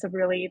that was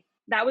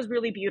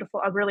really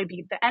beautiful.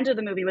 The end of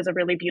the movie was a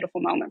really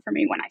beautiful moment for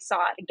me when I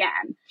saw it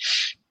again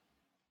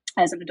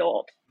as an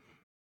adult.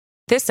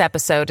 This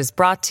episode is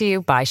brought to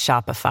you by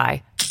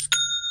Shopify.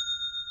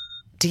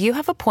 Do you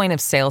have a point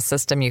of sale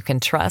system you can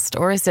trust,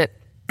 or is it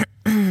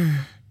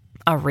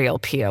a real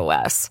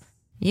POS?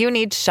 You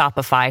need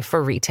Shopify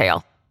for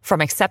retail.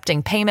 From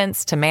accepting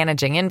payments to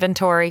managing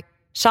inventory,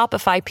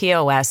 Shopify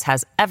POS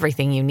has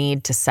everything you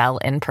need to sell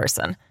in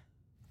person.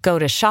 Go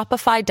to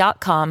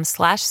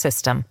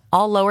shopify.com/system,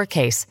 all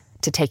lowercase,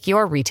 to take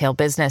your retail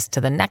business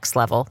to the next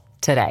level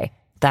today.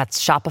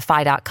 That's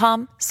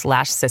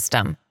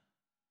shopify.com/system.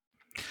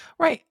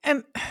 Right.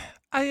 And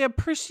I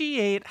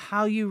appreciate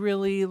how you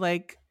really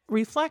like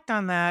reflect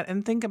on that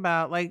and think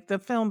about like the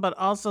film, but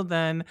also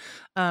then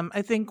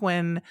I think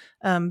when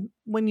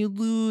you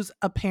lose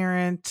a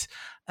parent,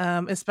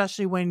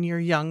 especially when you're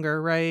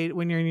younger, right?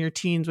 When you're in your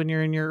teens, when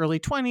you're in your early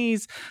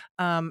 20s,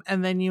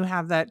 and then you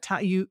have that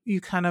time, you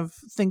kind of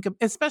think of,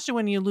 especially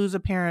when you lose a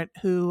parent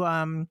who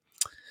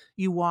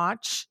you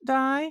watch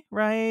die,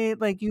 right?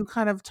 Like you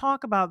kind of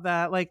talk about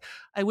that. Like,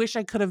 I wish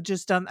I would have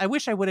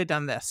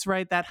done this,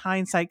 right? That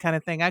hindsight kind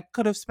of thing. I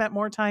could have spent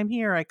more time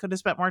here. I could have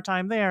spent more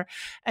time there.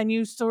 And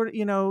you sort of,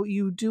 you know,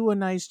 you do a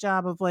nice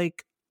job of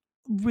like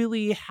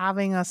really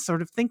having us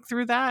sort of think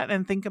through that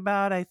and think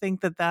about, I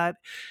think that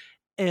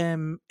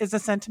is a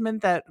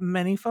sentiment that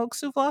many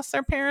folks who've lost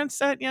their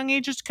parents at young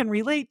ages can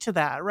relate to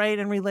that, right?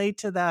 And relate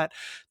to that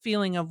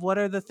feeling of what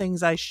are the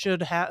things I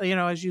should have, you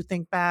know, as you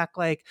think back,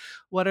 like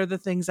what are the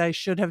things I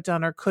should have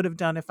done or could have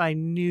done if I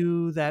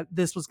knew that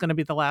this was going to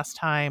be the last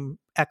time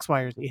X,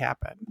 Y, or Z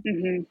happened.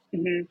 Mm-hmm,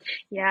 mm-hmm.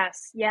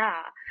 Yes.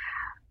 Yeah.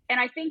 And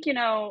I think, you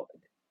know,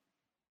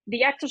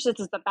 The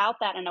Exorcist is about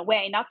that in a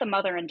way, not the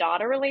mother and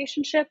daughter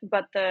relationship,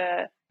 but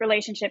the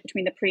relationship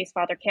between the priest,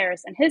 Father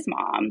Karras, and his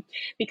mom,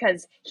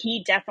 because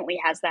he definitely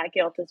has that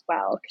guilt as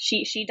well.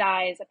 She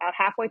dies about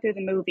halfway through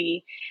the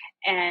movie,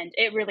 and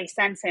it really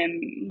sends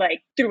him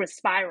like through a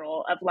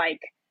spiral of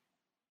like,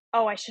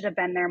 oh, I should have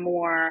been there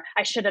more.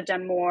 I should have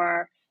done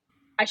more.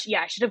 I should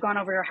have gone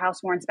over her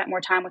house more and spent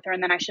more time with her.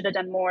 And then I should have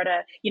done more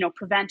to, you know,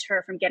 prevent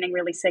her from getting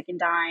really sick and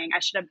dying. I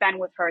should have been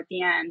with her at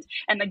the end.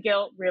 And the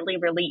guilt really,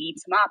 really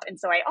eats him up. And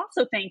so I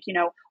also think, you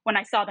know, when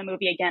I saw the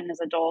movie again as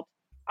an adult,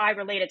 I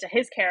related to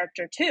his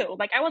character too.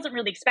 Like I wasn't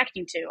really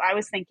expecting to. I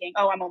was thinking,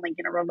 oh, I'm only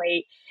going to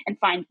relate and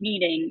find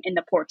meaning in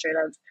the portrait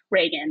of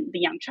Reagan, the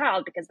young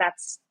child, because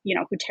that's, you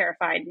know, who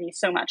terrified me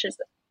so much as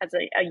a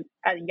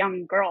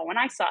young girl when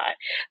I saw it.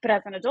 But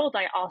as an adult,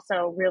 I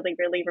also really,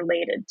 really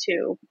related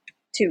to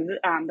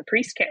the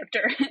priest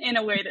character in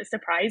a way that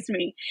surprised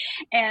me.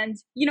 And,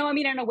 you know, I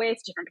mean, in a way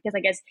it's different because I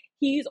guess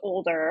he's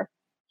older.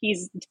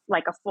 He's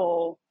like a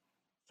full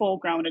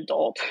grown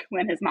adult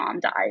when his mom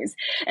dies.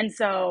 And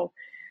so,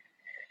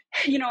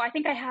 you know, I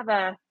think I have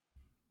a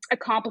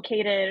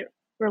complicated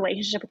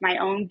relationship with my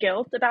own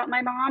guilt about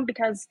my mom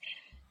because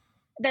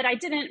that I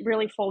didn't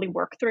really fully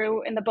work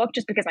through in the book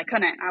just because I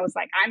couldn't. I was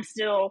like, I'm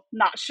still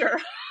not sure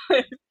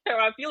how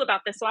I feel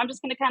about this. So I'm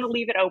just going to kind of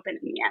leave it open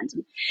in the end.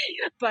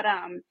 But,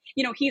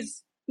 you know,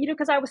 he's, you know,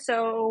 because I was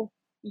so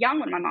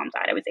young when my mom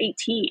died. I was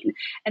 18.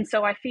 And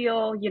so I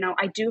feel, you know,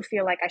 I do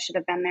feel like I should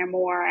have been there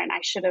more and I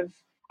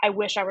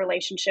wish our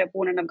relationship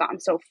wouldn't have gotten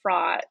so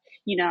fraught,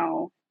 you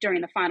know, during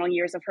the final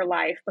years of her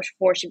life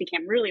before she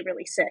became really,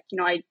 really sick. You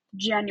know, I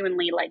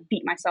genuinely like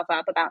beat myself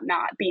up about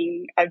not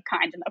being a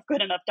kind enough,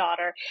 good enough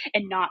daughter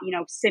and not, you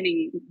know,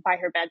 sitting by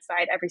her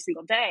bedside every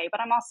single day.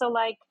 But I'm also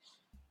like,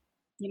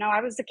 you know,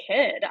 I was a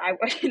kid. I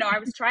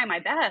was trying my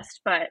best,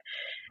 but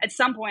at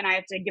some point I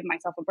have to give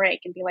myself a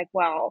break and be like,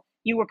 well,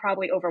 you were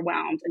probably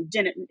overwhelmed and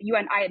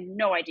I had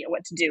no idea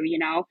what to do, you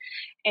know?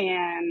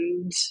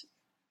 And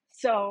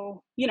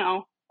so, you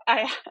know,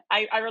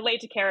 I relate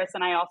to Karras,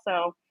 and I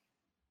also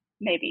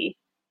maybe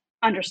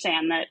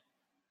understand that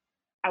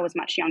I was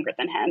much younger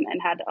than him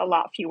and had a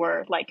lot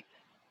fewer like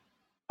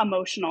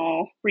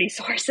emotional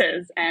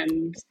resources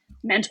and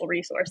mental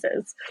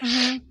resources.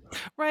 Mm-hmm.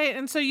 Right.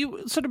 And so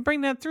you sort of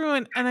bring that through.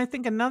 And I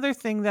think another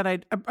thing that I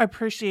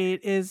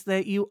appreciate is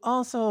that you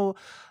also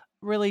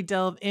really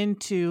delve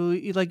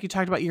into, like you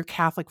talked about your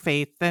Catholic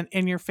faith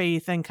and your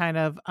faith and kind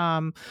of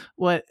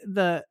what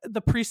the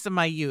priest of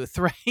my youth,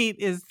 right,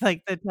 is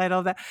like the title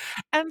of that.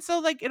 And so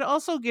like it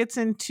also gets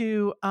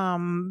into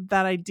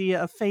that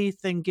idea of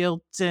faith and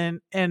guilt and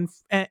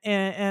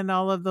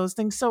all of those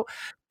things. So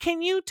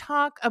can you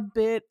talk a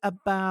bit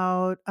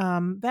about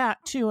that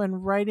too,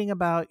 and writing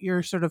about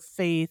your sort of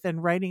faith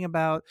and writing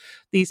about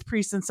these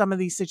priests and some of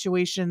these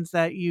situations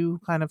that you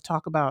kind of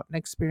talk about and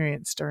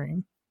experience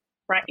during?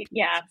 Right.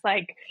 Yeah. It's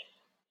like,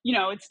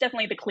 it's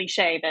definitely the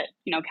cliche that,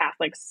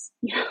 Catholics,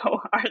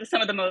 are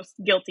some of the most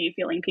guilty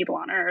feeling people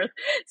on earth.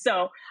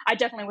 So I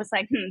definitely was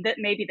like, that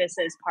maybe this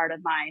is part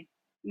of my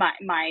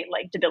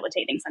like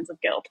debilitating sense of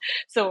guilt.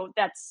 So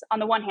that's on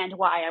the one hand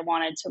why I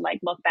wanted to like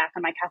look back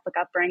on my Catholic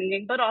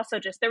upbringing, but also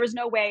just there was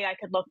no way I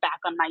could look back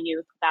on my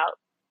youth without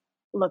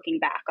looking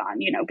back on,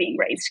 being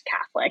raised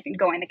Catholic and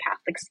going to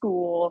Catholic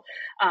school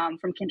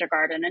from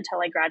kindergarten until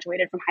I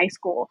graduated from high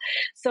school.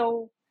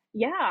 So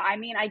yeah, I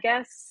mean, I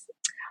guess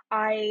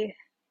I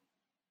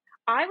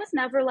was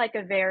never like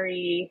a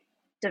very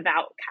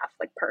devout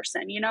Catholic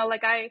person,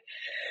 like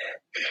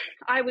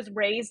I was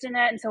raised in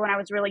it. And so when I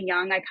was really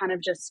young,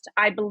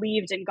 I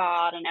believed in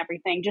God and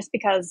everything just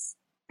because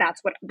that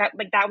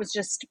was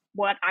just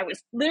what I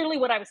was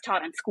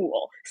taught in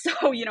school. So,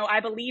 I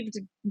believed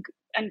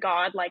in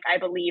God, like I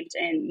believed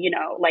in,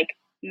 like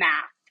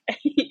math,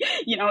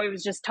 it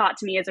was just taught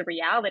to me as a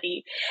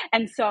reality.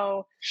 And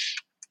so,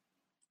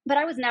 but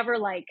I was never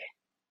like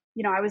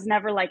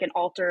an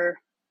altar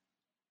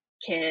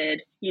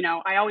kid.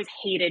 I always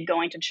hated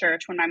going to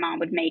church when my mom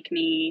would make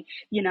me,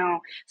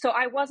 so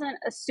I wasn't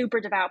a super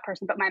devout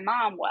person, but my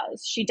mom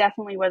was. She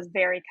definitely was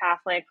very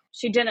Catholic.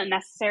 She didn't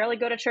necessarily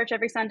go to church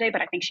every Sunday,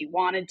 but I think she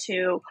wanted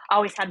to.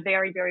 Always had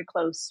very, very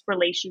close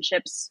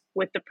relationships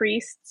with the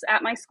priests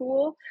at my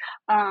school.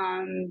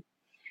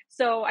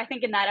 So I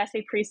think in that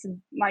essay, Priest of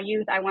My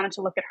Youth, I wanted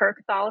to look at her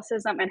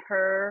Catholicism and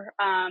her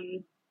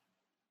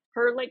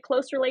like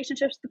close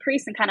relationships with the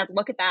priests and kind of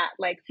look at that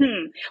like,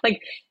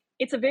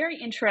 it's a very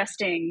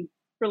interesting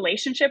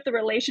relationship, the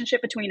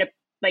relationship between a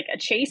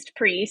chaste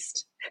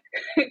priest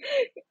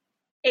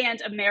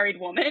and a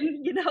married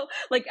woman,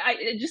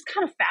 it's just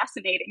kind of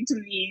fascinating to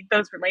me,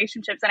 those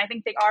relationships. And I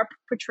think they are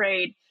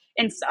portrayed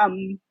in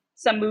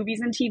some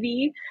movies and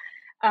TV.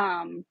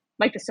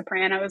 Like The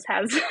Sopranos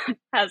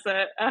has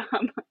a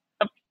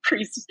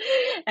priest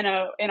and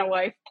a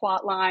wife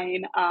plot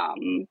line.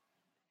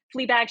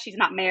 Fleabag, she's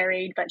not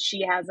married, but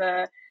she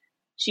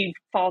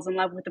falls in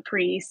love with the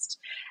priest.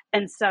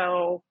 And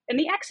so in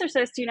The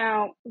Exorcist,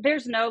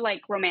 there's no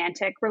like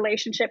romantic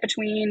relationship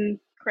between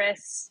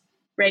Chris,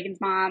 Reagan's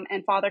mom,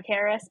 and Father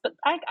Karras, but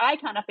I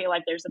kind of feel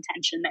like there's a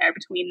tension there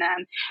between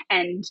them,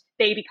 and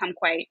they become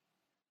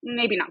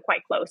maybe not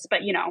quite close, but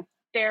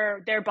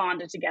they're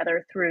bonded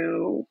together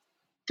through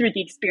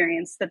the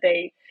experience that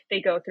they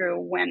go through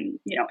when,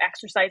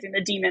 exorcising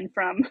the demon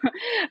from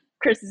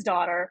Chris's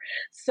daughter.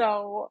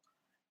 So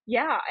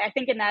yeah, I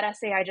think in that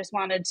essay, I just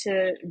wanted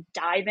to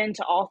dive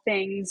into all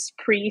things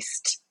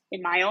priest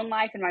in my own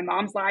life, in my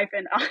mom's life,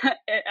 and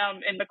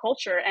in the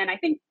culture. And I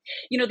think,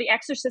 The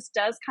Exorcist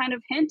does kind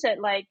of hint at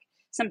like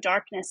some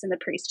darkness in the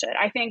priesthood.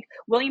 I think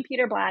William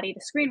Peter Blatty,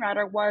 the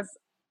screenwriter, was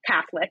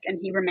Catholic, and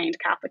he remained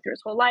Catholic through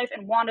his whole life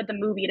and wanted the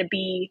movie to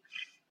be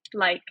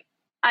like,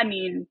 I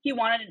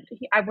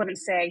wouldn't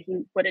say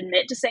he would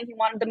admit to saying he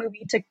wanted the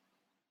movie to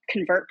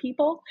convert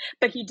people,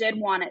 but he did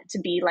want it to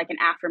be like an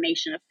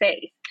affirmation of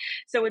faith.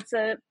 So it's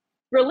a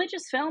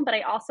religious film, but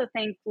I also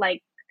think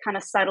like kind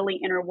of subtly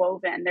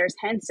interwoven, there's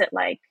hints at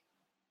like,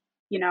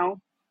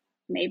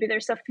 maybe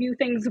there's a few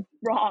things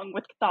wrong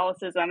with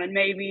Catholicism, and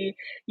maybe,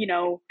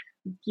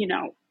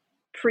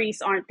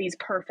 priests aren't these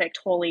perfect,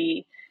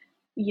 holy,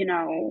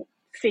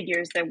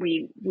 figures that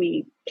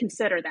we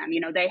consider them.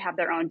 They have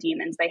their own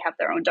demons, they have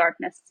their own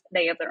darkness,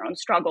 they have their own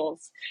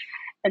struggles.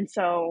 And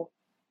so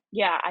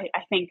yeah,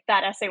 I think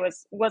that essay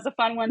was a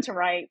fun one to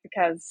write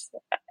because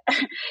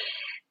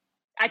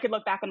I could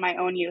look back on my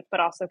own youth, but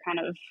also kind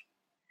of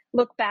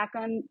look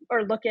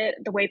at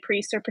the way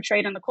priests are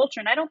portrayed in the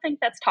culture. And I don't think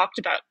that's talked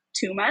about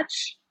too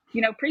much.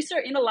 Priests are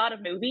in a lot of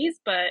movies,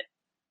 but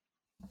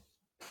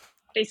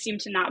they seem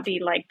to not be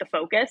like the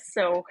focus.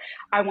 So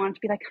I wanted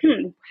to be like,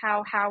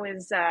 how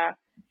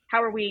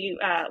are we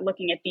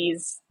looking at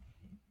these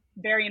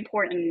very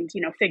important,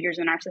 figures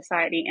in our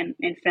society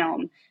in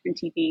film and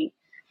TV?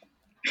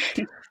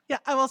 Yeah,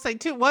 I will say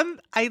too,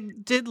 I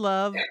did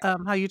love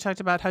how you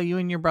talked about how you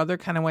and your brother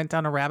kind of went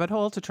down a rabbit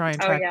hole to try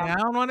and track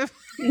down one of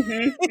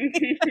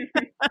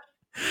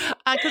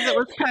because it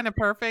was kind of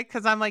perfect,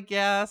 because I'm like,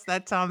 yes,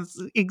 that sounds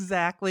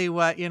exactly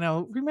what,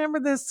 remember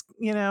this,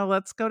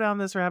 let's go down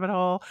this rabbit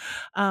hole.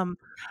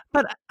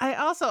 But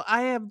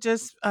I have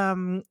just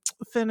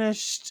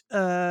finished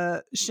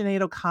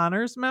Sinead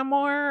O'Connor's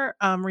memoir,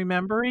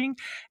 Remembering.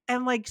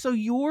 And like, so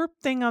your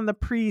thing on the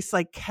priest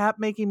like kept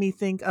making me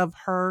think of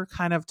her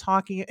kind of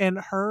talking and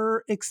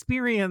her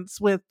experience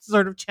with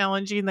sort of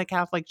challenging the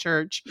Catholic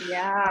Church.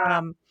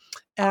 Yeah.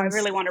 I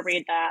really want to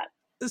read that.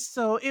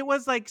 So it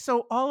was like,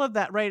 so all of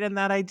that, right? And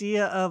that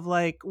idea of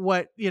like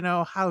what,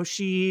 how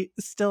she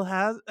still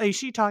has,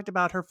 she talked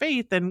about her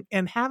faith and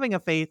having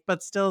a faith,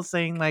 but still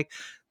saying like,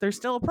 there's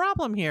still a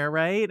problem here.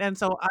 Right. And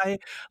so I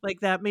like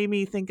that made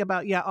me think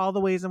about, all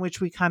the ways in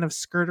which we kind of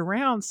skirt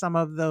around some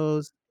of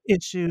those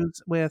issues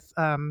with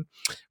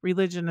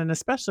religion, and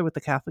especially with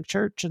the Catholic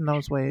Church in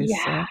those ways.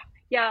 Yeah. So.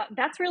 Yeah,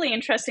 that's really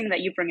interesting that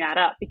you bring that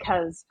up,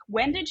 because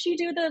when did she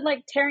do the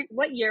tearing?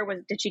 What year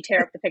did she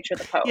tear up the picture of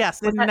the Pope?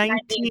 Yes, Was in that 19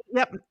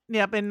 19?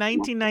 yep, in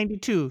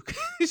 1992.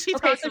 She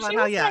Okay, talks so about she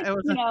how, was yeah, like, it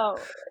was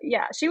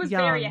yeah, she was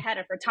very young. ahead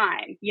of her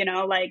time,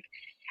 like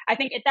I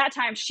think at that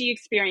time she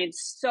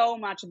experienced so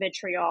much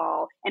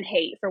vitriol and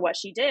hate for what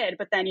she did,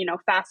 but then,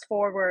 fast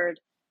forward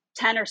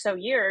 10 or so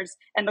years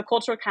and the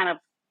culture kind of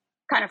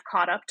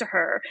caught up to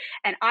her.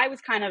 And I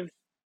was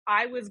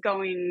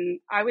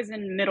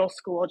in middle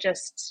school,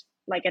 just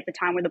like at the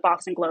time where the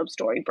Boston Globe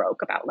story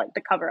broke about like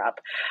the cover up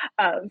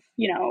of,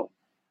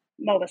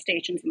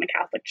 molestations in the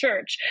Catholic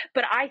Church.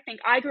 But I think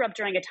I grew up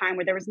during a time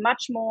where there was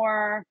much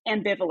more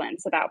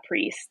ambivalence about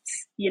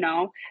priests,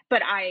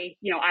 but I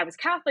was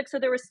Catholic, so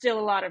there was still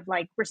a lot of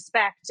like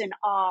respect and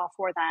awe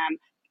for them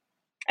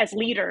as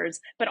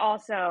leaders, but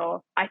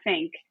also I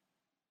think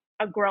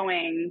a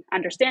growing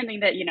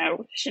understanding that,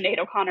 Sinead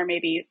O'Connor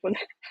maybe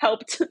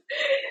helped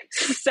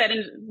set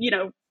in,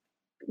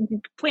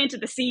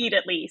 planted the seed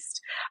at least.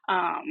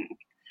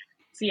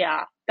 So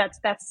yeah,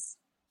 that's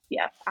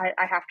yeah,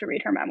 I have to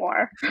read her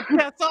memoir.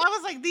 Yeah, so I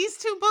was like, these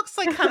two books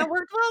like kind of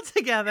worked well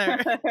together.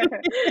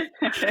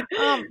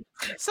 um,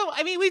 so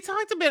I mean, we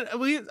talked a bit.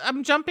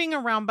 I'm jumping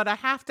around, but I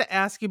have to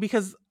ask you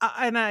because,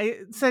 and I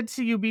said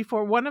to you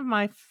before, one of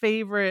my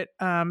favorite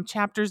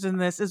chapters in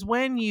this is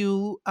when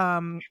you,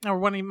 or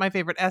one of my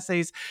favorite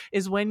essays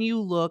is when you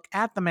look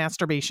at the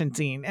masturbation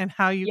scene and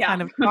how you Yeah.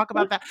 kind of talk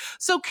about that.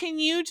 So can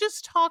you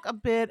just talk a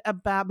bit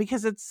about,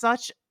 because it's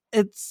such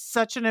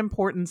an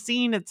important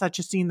scene. It's such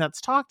a scene that's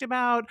talked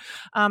about.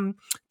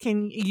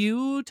 Can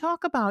you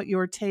talk about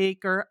your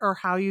take or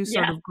how you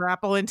sort Yeah. of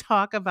grapple and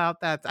talk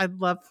about that? I'd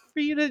love for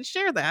you to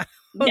share that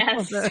a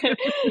little Yes. bit.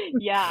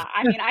 Yeah.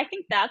 I mean, I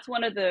think that's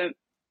one of the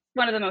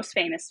most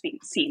famous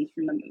scenes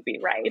from the movie,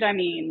 right? I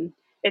mean,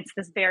 it's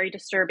this very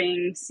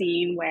disturbing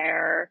scene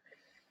where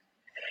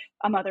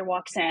a mother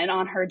walks in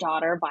on her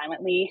daughter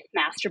violently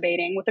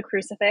masturbating with a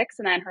crucifix,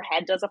 and then her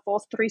head does a full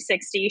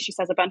 360. She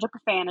says a bunch of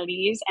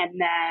profanities,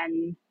 and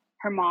then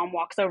her mom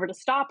walks over to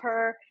stop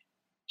her.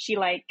 She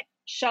like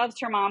shoves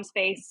her mom's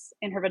face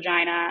in her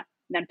vagina,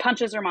 and then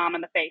punches her mom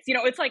in the face.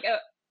 It's like a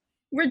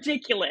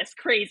ridiculous,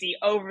 crazy,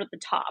 over the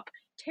top,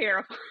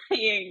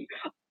 terrifying,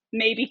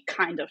 maybe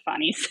kind of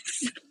funny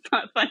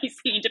funny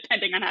scene,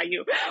 depending on how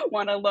you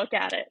want to look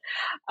at it.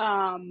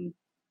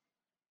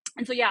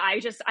 And so, yeah,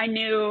 I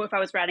knew if I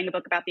was writing a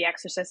book about The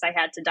Exorcist, I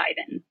had to dive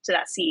into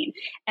that scene.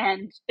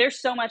 And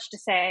there's so much to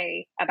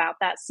say about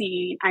that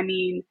scene. I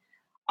mean,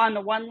 on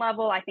the one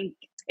level, I think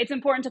it's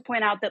important to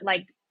point out that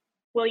like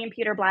William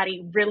Peter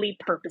Blatty really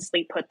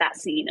purposely put that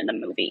scene in the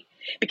movie,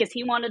 because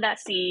he wanted that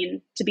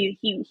scene to be,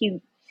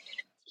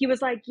 he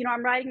was like,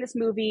 I'm writing this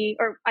movie,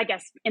 or I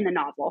guess in the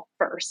novel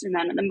first and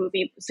then in the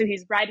movie. So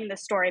he's writing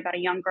this story about a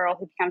young girl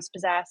who becomes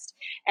possessed.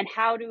 And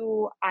how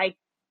do I,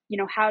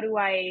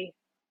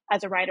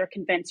 as a writer,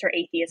 convince her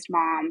atheist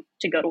mom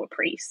to go to a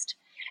priest?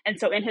 And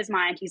so in his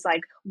mind, he's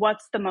like,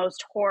 what's the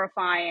most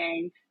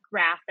horrifying,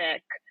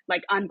 graphic,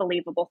 like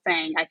unbelievable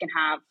thing I can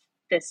have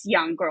this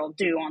young girl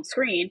do on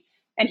screen?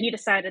 And he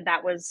decided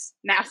that was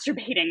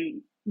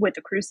masturbating with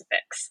a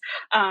crucifix.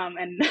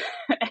 And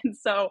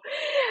so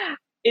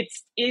it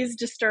is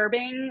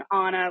disturbing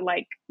on a,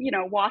 like,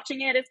 watching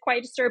it is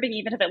quite disturbing,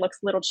 even if it looks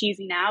a little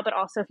cheesy now. But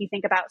also if you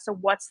think about, so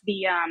what's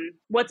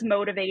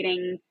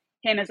motivating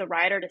him as a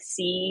writer to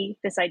see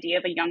this idea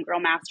of a young girl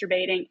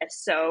masturbating as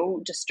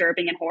so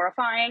disturbing and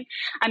horrifying?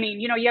 I mean,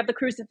 you have the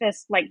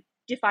crucifix, like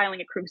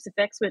defiling a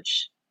crucifix,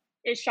 which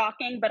is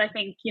shocking. But I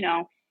think,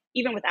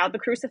 even without the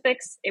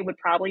crucifix, it would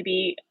probably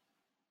be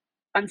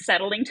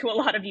unsettling to a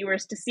lot of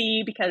viewers to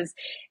see, because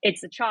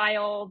it's a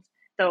child,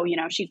 though,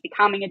 she's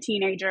becoming a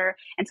teenager.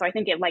 And so I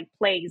think it like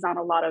plays on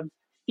a lot of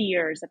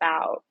fears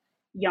about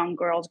young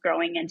girls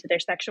growing into their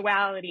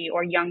sexuality,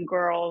 or young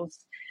girls,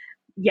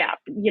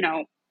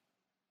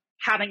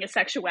 having a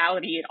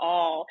sexuality at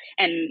all.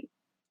 And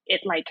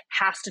it like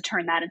has to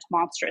turn that into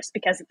monstrous,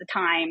 because at the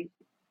time,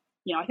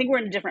 I think we're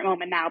in a different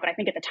moment now, but I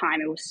think at the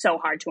time it was so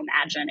hard to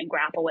imagine and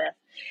grapple with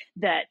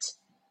that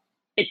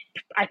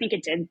I think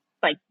it did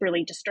like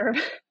really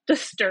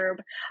disturb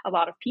a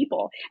lot of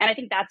people. And I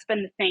think that's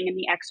been the thing in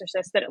The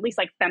Exorcist that at least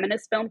like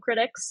feminist film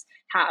critics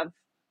have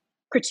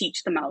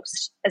critiqued the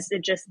most, as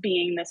it just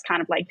being this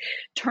kind of like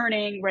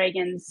turning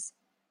Reagan's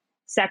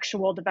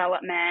sexual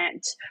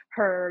development,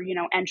 her,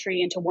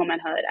 entry into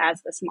womanhood,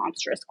 as this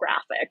monstrous,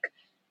 graphic,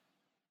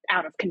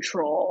 out of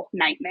control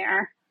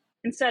nightmare,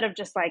 instead of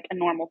just like a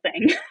normal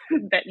thing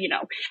that,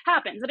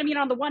 happens. And I mean,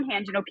 on the one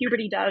hand,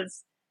 puberty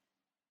does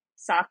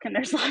suck and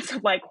there's lots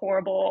of like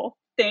horrible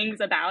things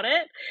about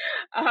it.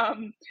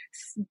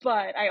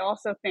 But I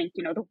also think,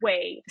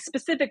 the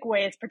specific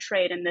way it's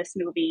portrayed in this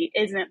movie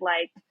isn't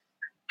like,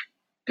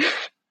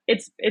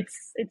 it's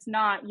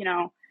not,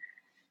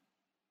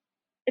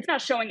 it's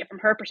not showing it from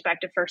her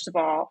perspective, first of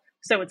all.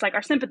 So it's like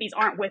our sympathies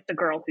aren't with the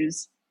girl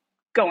who's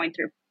going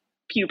through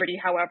puberty,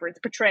 however it's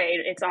portrayed.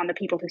 It's on the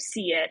people who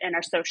see it and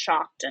are so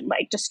shocked and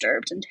like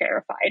disturbed and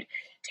terrified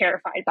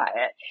by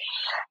it.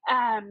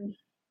 And,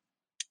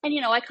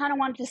 I kind of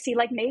wanted to see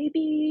like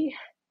maybe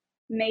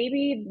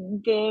maybe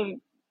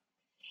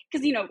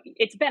because, you know,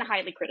 it's been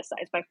highly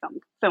criticized by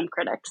film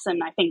critics,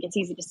 and I think it's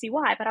easy to see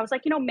why. But I was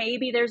like, you know,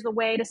 maybe there's a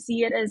way to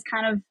see it as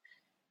kind of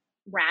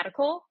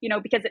radical, you know,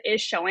 because it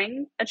is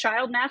showing a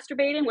child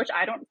masturbating, which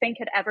I don't think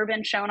had ever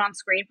been shown on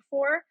screen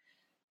before.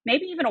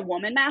 Maybe even a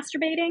woman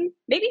masturbating,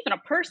 maybe even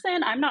a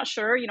person. I'm not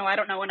sure. You know, I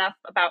don't know enough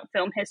about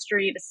film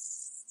history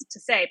to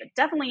say, but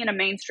definitely in a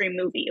mainstream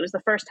movie, it was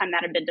the first time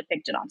that had been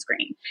depicted on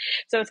screen.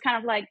 So it's kind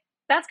of like,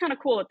 that's kind of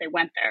cool that they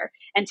went there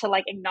and to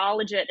like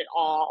acknowledge it at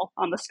all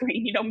on the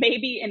screen, you know,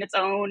 maybe in its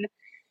own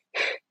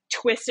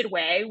twisted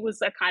way was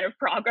a kind of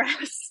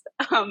progress.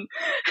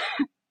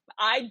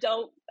 I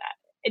don't,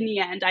 in the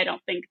end, I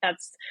don't think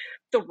that's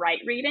the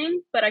right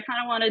reading, but I kind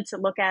of wanted to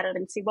look at it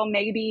and see, well,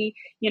 maybe,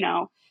 you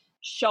know,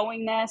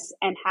 showing this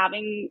and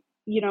having,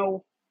 you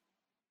know,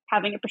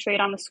 having it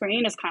portrayed on the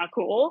screen is kind of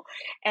cool.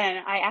 And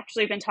I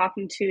actually have been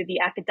talking to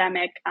the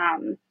academic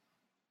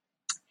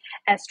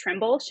S.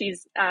 Trimble.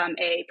 She's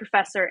a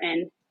professor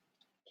in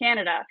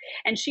Canada,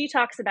 and she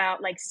talks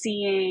about like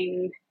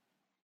seeing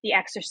The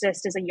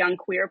Exorcist as a young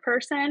queer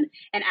person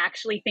and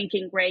actually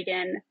thinking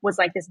Reagan was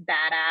like this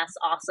badass,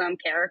 awesome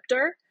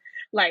character,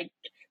 like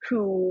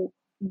who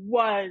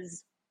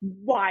was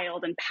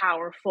wild and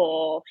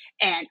powerful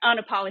and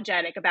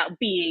unapologetic about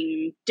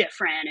being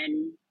different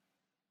and,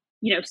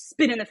 you know,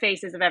 spit in the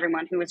faces of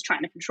everyone who was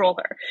trying to control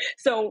her.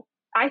 So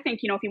I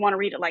think, you know, if you want to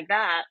read it like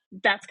that,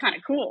 that's kind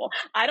of cool.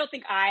 I don't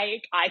think I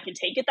can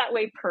take it that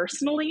way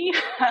personally,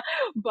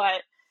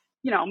 but,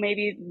 you know,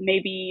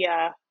 maybe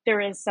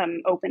there is some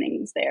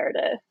openings there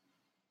to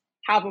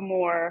have a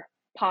more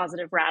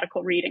positive,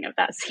 radical reading of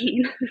that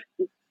scene.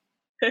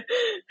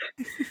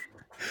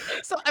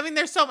 So, I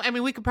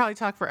mean, we could probably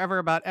talk forever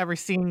about every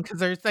scene because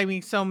there's, I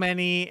mean, so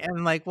many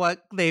and like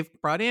what they've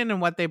brought in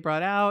and what they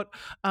brought out.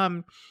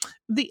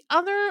 The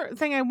other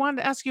thing I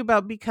wanted to ask you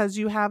about, because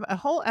you have a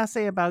whole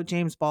essay about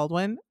James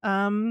Baldwin,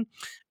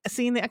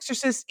 seeing The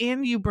Exorcist,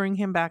 and you bring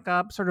him back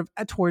up sort of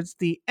towards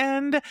the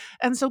end.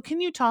 And so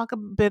can you talk a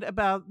bit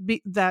about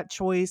that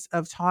choice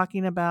of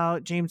talking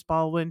about James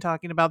Baldwin,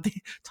 talking about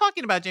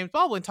James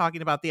Baldwin,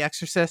 talking about The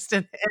Exorcist,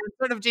 and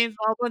sort of James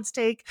Baldwin's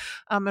take,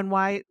 and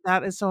why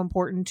that is so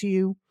important to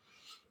you?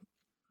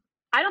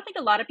 I don't think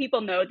a lot of people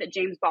know that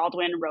James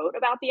Baldwin wrote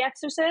about The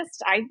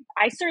Exorcist.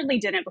 I certainly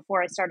didn't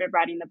before I started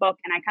writing the book,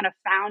 and I kind of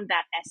found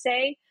that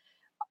essay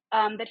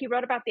that he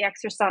wrote about The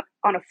Exorcist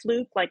on a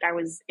fluke. Like I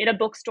was in a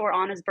bookstore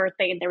on his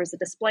birthday, and there was a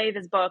display of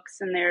his books,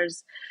 and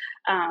there's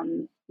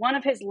one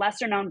of his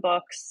lesser known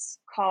books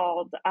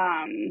called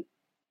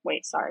what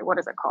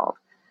is it called?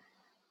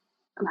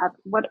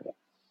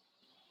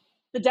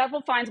 The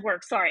Devil Finds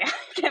Work. Sorry, I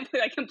can't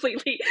believe I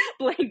completely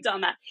blanked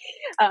on that.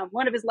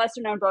 One of his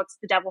lesser known books,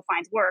 The Devil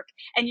Finds Work.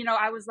 And, you know,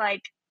 I was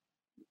like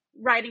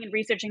writing and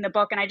researching the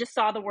book, and I just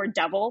saw the word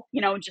devil, you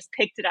know, and just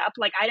picked it up.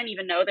 Like I didn't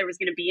even know there was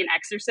going to be an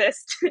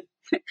Exorcist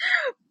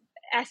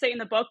essay in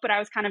the book, but I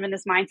was kind of in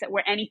this mindset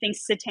where anything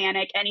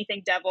satanic,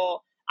 anything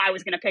devil, I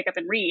was going to pick up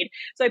and read.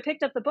 So I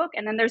picked up the book,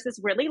 and then there's this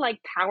really like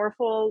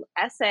powerful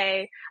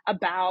essay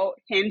about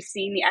him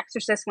seeing The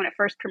Exorcist when it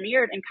first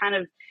premiered and kind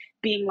of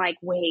being like,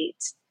 wait,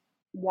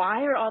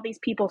 why are all these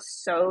people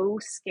so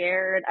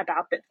scared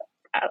about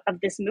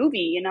this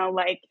movie? You know,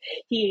 like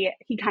he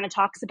kind of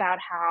talks about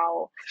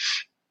how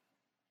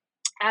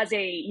as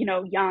a, you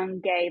know, young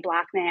gay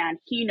Black man,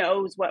 he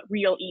knows what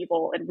real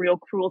evil and real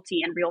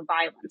cruelty and real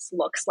violence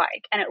looks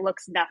like. And it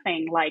looks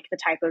nothing like the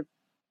type of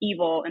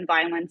evil and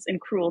violence and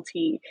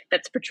cruelty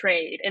that's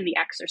portrayed in The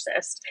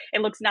Exorcist.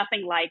 It looks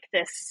nothing like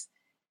this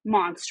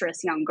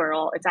monstrous young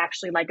girl. It's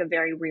actually like a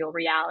very real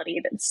reality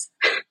that's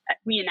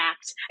we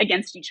enact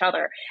against each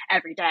other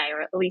every day,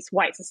 or at least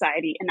white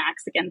society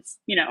enacts against,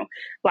 you know,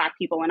 Black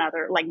people and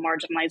other like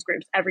marginalized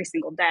groups every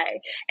single day.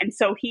 And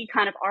so he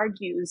kind of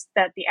argues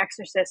that The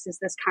Exorcist is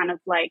this kind of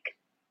like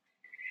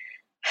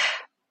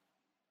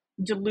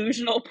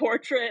delusional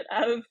portrait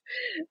of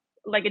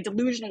like a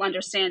delusional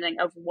understanding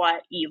of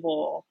what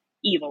evil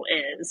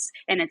is.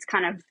 And it's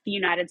kind of the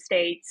United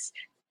States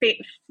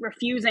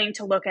refusing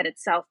to look at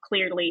itself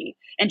clearly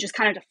and just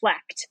kind of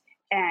deflect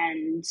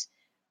and,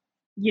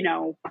 you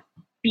know,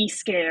 be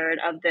scared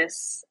of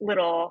this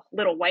little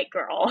white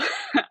girl.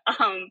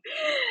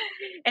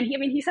 And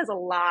he says a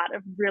lot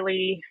of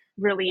really,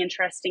 really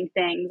interesting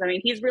things. I mean,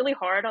 he's really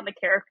hard on the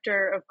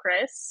character of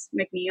Chris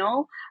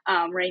McNeil,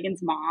 Reagan's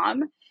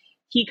mom.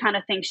 He kind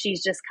of thinks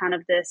she's just kind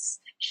of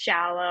this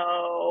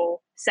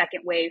shallow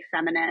second wave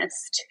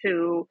feminist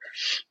who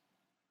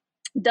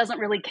doesn't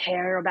really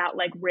care about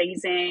like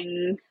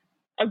raising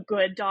a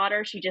good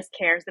daughter. She just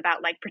cares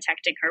about like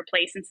protecting her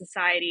place in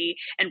society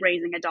and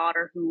raising a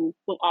daughter who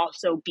will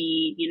also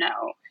be, you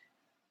know,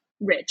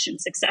 rich and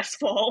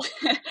successful.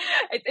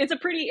 It's a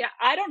pretty,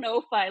 I don't know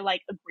if I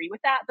like agree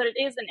with that, but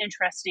it's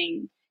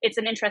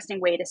an interesting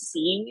way to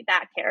see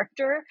that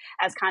character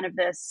as kind of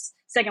this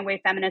second wave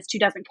feminist who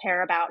doesn't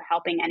care about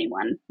helping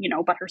anyone, you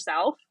know, but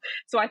herself.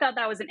 So I thought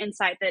that was an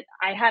insight that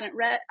I hadn't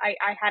read.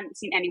 I hadn't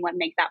seen anyone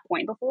make that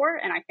point before.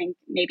 And I think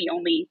maybe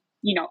only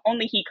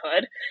only he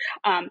could.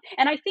 And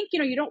I think,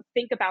 you don't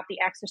think about The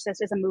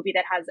Exorcist as a movie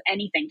that has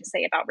anything to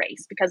say about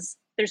race because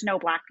there's no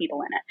Black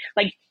people in it.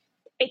 Like,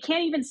 it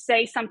can't even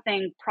say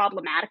something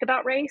problematic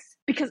about race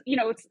because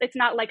it's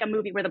not like a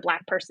movie where the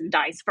Black person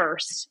dies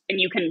first and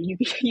you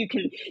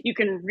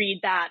can read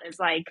that as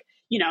like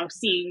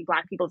seeing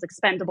Black people as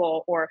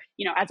expendable or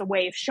as a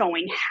way of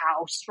showing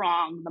how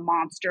strong the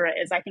monster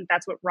is. I think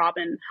that's what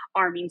Robin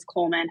Armeens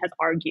Coleman has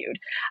argued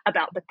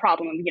about the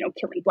problem of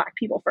killing Black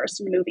people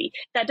first in the movie.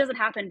 That doesn't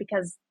happen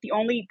because the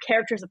only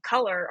characters of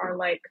color are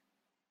like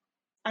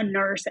a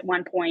nurse at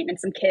one point and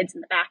some kids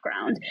in the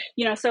background.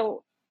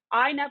 So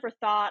I never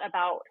thought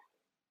about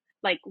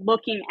like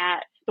looking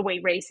at the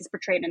way race is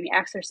portrayed in The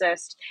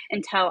Exorcist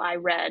until I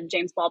read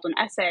James Baldwin's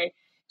essay,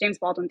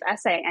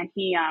 and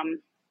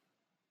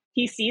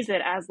he sees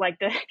it as like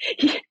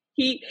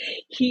he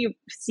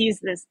sees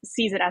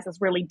it as this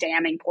really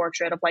damning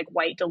portrait of like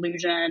white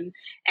delusion,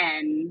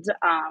 and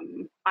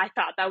I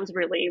thought that was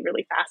really,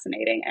 really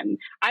fascinating, and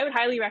I would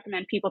highly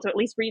recommend people to at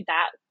least read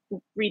that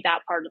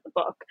part of the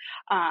book.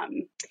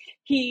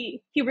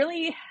 He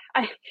really,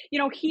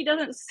 he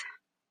doesn't.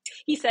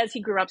 He says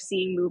he grew up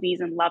seeing movies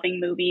and loving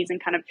movies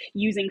and kind of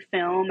using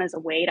film as a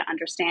way to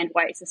understand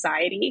white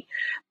society.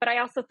 But I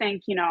also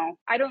think,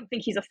 I don't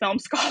think he's a film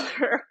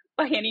scholar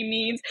by any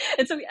means.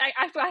 And so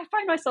I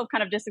find myself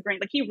kind of disagreeing.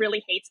 Like, he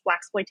really hates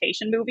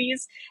blaxploitation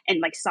movies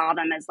and like saw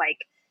them as like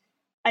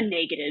a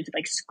negative,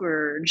 like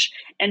scourge.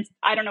 And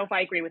I don't know if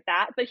I agree with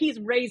that, but he's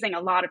raising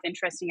a lot of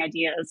interesting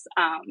ideas.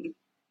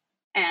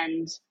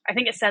 And I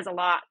think it says a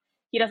lot.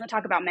 He doesn't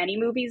talk about many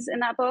movies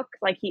in that book.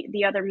 Like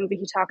the other movie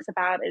he talks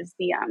about is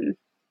the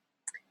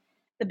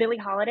Billie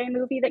Holiday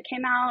movie that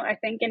came out, I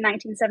think, in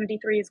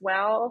 1973 as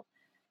well.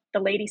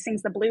 The Lady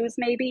Sings the Blues,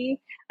 maybe.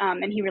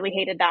 And he really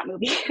hated that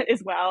movie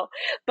as well.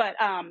 But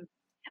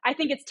I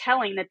think it's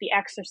telling that The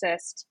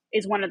Exorcist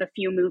is one of the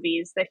few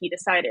movies that he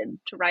decided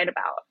to write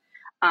about.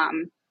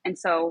 And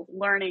so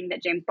learning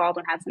that James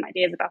Baldwin had some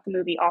ideas about the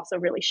movie also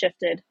really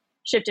shifted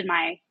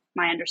my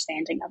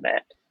understanding of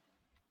it.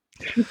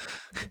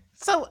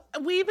 So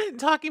we've been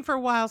talking for a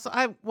while. So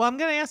I'm going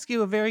to ask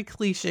you a very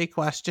cliche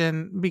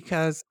question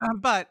because,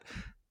 but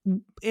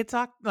it's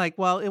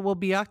it will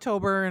be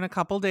October in a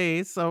couple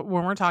days. So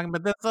when we're talking,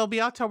 but this will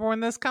be October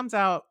when this comes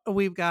out.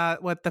 We've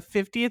got the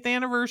 50th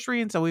anniversary,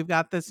 and so we've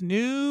got this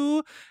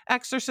new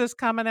Exorcist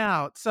coming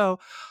out. So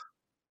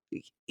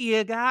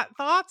you got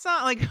thoughts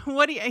on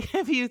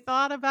have you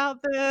thought about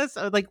this?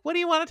 Or what do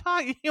you want to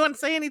talk? You want to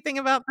say anything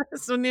about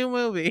this new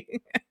movie?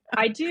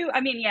 I do.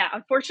 I mean, yeah,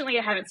 unfortunately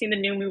I haven't seen the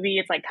new movie.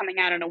 It's coming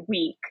out in a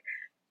week.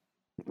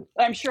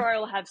 I'm sure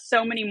I'll have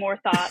so many more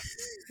thoughts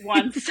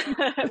once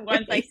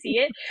I see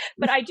it.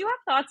 But I do have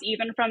thoughts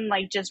even from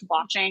just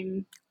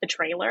watching the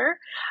trailer.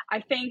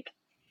 I think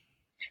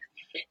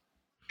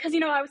because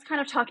I was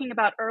kind of talking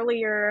about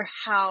earlier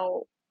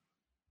how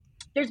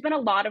there's been a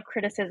lot of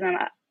criticism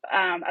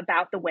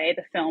about the way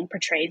the film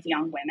portrays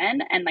young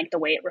women and the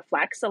way it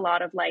reflects a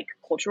lot of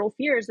cultural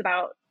fears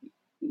about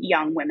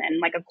young women,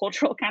 a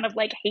cultural kind of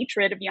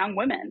hatred of young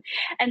women.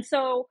 And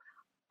so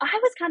I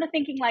was kind of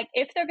thinking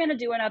if they're going to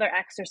do another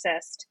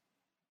Exorcist,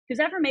 who's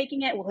ever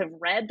making it will have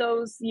read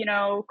those,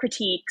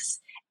 critiques,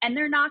 and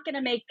they're not going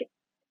to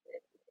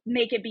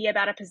make it be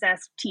about a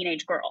possessed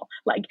teenage girl.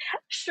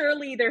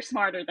 Surely they're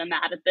smarter than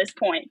that at this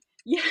point.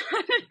 Yeah,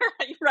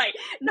 right.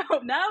 No,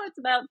 now it's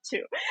about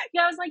two.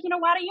 Yeah, I was like,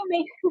 why don't you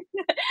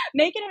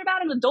make it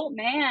about an adult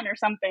man or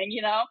something?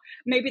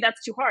 Maybe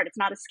that's too hard. It's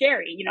not as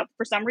scary.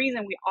 For some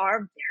reason we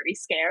are very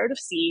scared of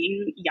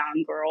seeing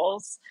young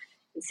girls,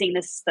 seeing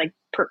this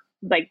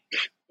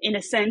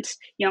innocent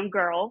young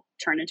girl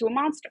turn into a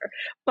monster.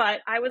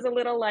 But I was a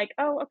little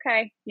oh,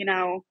 okay,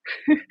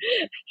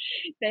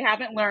 they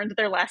haven't learned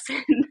their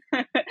lesson.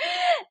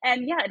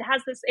 And yeah, it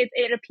has this,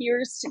 it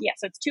appears to,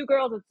 so it's two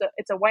girls,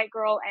 it's a white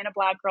girl and a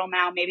black girl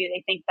now. Maybe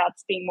they think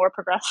that's being more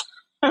progressive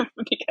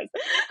because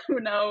who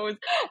knows.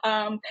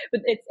 But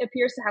it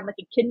appears to have a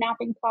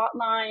kidnapping plot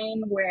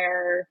line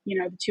where,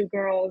 the two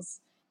girls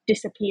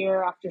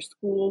disappear after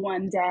school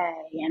one day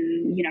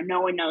and,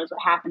 no one knows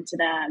what happened to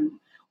them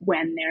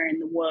when they're in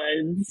the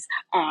woods.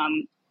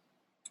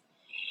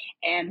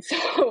 And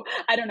so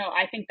I don't know.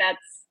 I think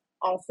that's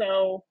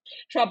also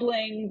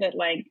troubling that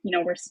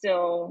we're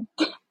still,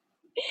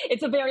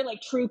 it's a very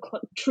true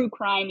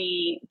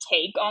crimey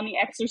take on the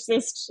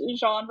Exorcist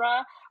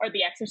genre or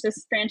the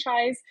Exorcist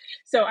franchise.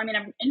 So, I mean,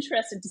 I'm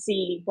interested to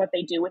see what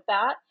they do with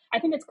that. I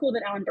think it's cool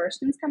that Ellen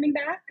Burstyn's coming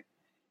back.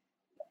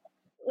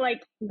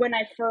 When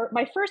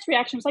my first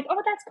reaction was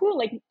oh, that's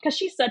cool, because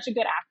she's such a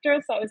good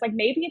actress. So I was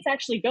maybe it's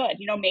actually good.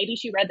 Maybe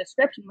she read the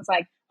script and was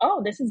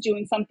oh, this is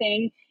doing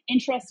something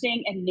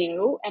interesting and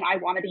new, and I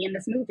want to be in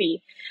this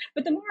movie.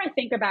 But the more I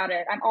think about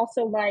it, I'm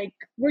also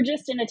we're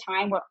just in a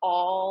time where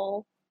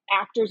all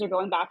actors are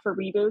going back for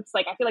reboots.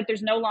 I feel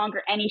there's no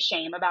longer any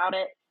shame about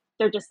it.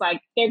 They're just they're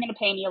going to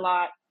pay me a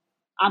lot.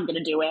 I'm going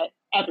to do it.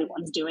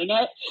 Everyone's doing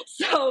it.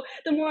 So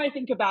the more I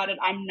think about it,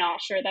 I'm not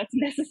sure that's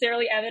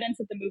necessarily evidence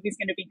that the movie's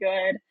going to be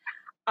good.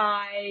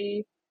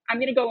 I'm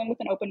going to go in with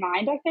an open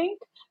mind, I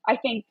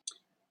think.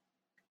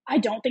 I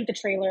don't think the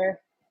trailer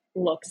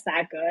looks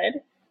that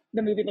good.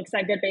 The movie looks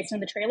that good based on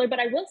the trailer. But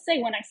I will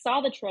say, when I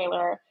saw the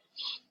trailer,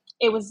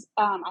 it was,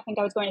 I think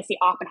I was going to see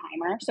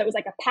Oppenheimer. So it was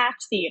like a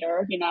packed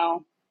theater,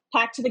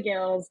 packed to the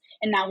gills.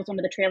 And that was one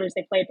of the trailers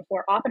they played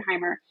before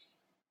Oppenheimer.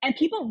 And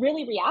people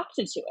really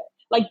reacted to it.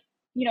 Like,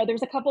 there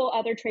was a couple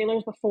other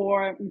trailers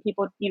before and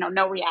people,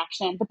 no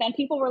reaction. But then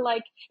people were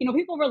like,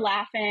 people were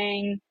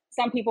laughing.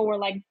 Some people were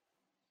like,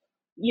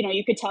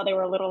 you could tell they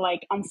were a little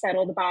like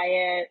unsettled by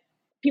it.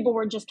 People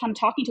were just kind of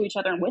talking to each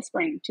other and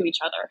whispering to each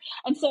other.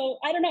 And so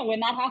I don't know, when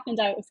that happened,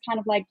 I was kind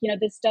of like,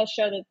 this does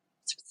show that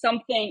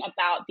something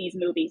about these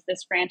movies,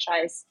 this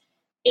franchise,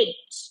 it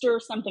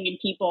stirs something in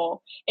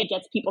people. It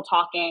gets people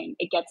talking.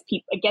 It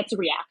gets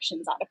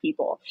reactions out of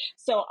people.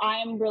 So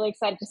I'm really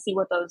excited to see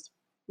what those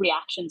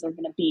reactions are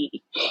going to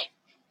be.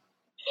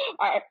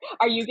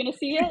 Are you going to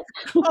see it?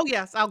 Oh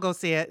yes, I'll go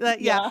see it.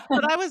 Yeah.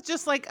 But I was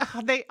just like,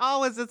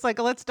 it's like,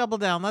 let's double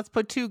down. Let's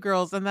put two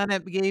girls. And then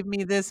it gave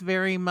me this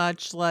very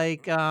much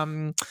like,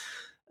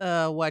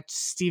 what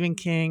Stephen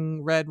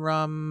King, Red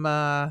Rum,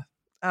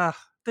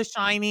 The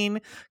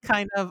Shining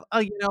kind of,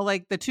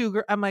 like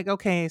the I'm like,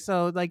 okay,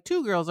 so like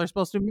two girls are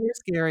supposed to be more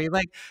scary,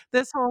 like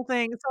this whole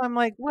thing. So I'm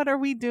like, what are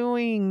we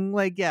doing?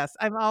 Like, yes,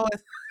 I'm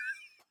always,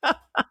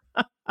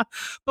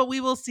 but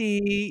we will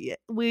see.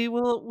 We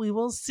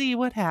will see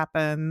what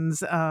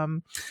happens.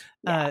 I'll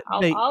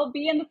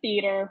be in the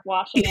theater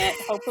watching it,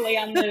 hopefully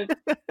on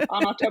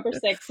October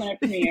 6th when it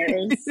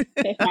premieres,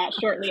 if not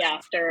shortly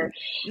after.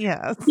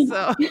 Yeah.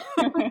 So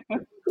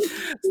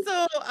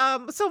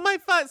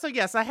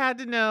yes, I had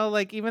to know,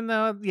 like, even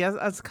though, yes,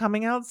 it's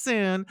coming out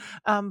soon.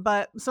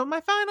 But so my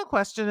final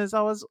question is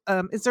always,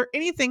 is there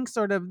anything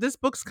this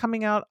book's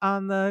coming out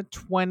on the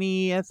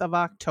 20th of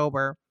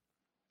October.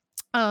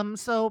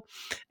 So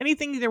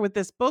anything either with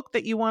this book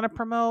that you want to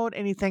promote,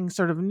 anything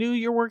sort of new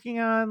you're working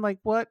on, like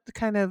what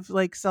kind of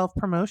like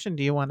self-promotion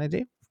do you want to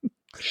do?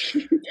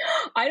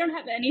 I don't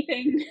have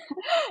anything.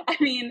 I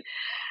mean,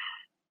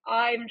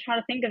 I'm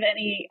trying to think of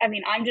any. I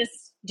mean, I'm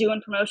just doing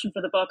promotion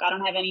for the book. I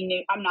don't have any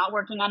new. I'm not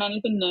working on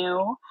anything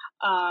new.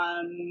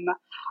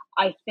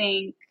 I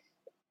think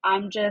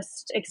I'm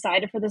just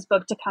excited for this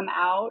book to come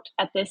out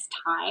at this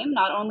time,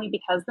 not only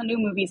because the new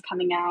movie's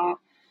coming out,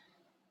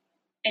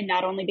 and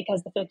not only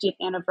because the 50th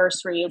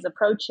anniversary is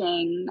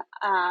approaching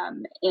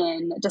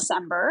in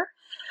December,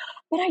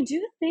 but I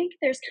do think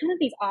there's kind of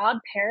these odd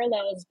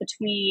parallels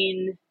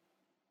between,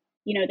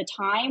 the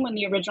time when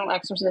the original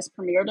Exorcist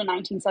premiered in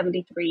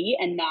 1973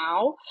 and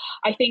now.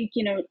 I think,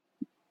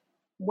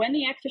 when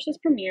the Exorcist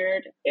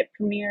premiered, it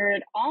premiered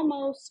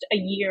almost a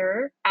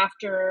year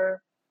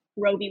after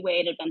Roe v.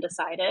 Wade had been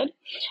decided.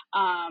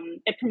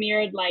 It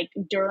premiered like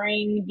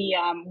during the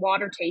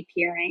water tape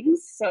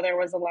hearings. So there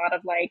was a lot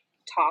of like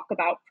talk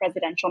about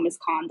presidential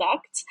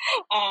misconduct.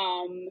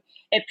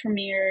 It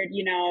premiered,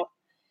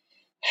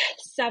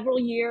 several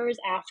years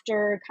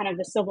after kind of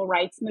the civil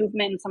rights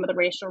movement and some of the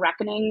racial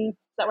reckoning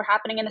that were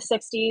happening in the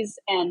 60s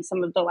and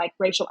some of the like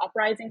racial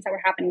uprisings that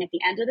were happening at the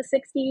end of the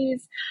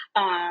 60s.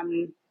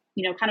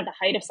 Kind of the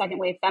height of second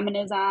wave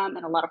feminism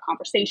and a lot of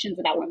conversations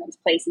about women's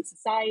place in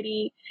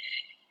society.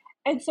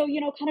 And so,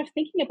 kind of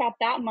thinking about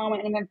that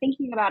moment and then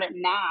thinking about it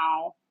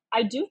now,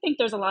 I do think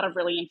there's a lot of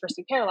really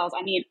interesting parallels.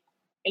 I mean,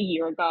 a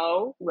year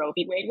ago, Roe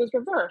v. Wade was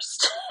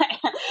reversed.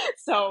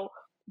 So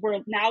we're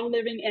now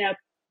living in a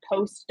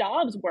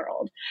post-Dobbs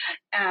world.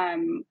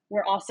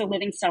 We're also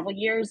living several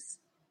years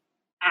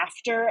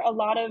after a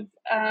lot of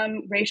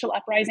racial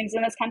uprisings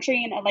in this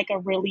country and like a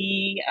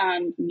really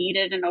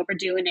needed and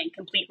overdue and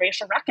incomplete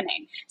racial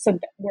reckoning. So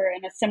we're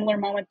in a similar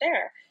moment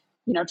there.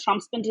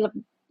 Trump's been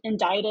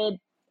indicted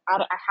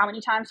out of how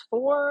many times?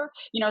 4?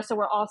 So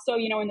we're also,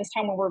 in this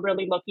time where we're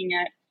really looking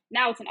at,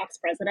 now it's an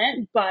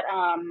ex-president, but,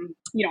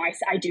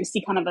 I do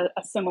see kind of a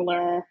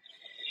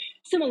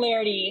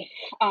similarity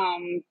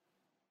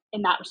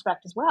in that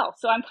respect as well.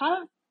 So I'm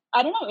kind of,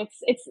 I don't know,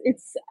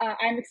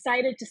 I'm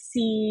excited to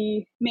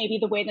see maybe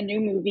the way the new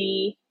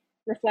movie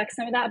reflects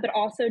some of that, but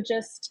also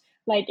just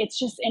like, it's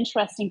just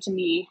interesting to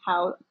me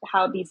how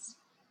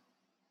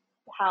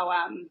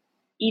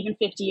even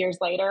 50 years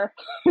later,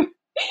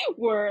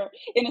 we're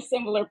in a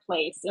similar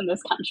place in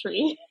this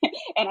country.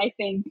 And I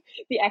think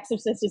The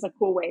Exorcist is a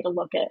cool way to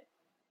look at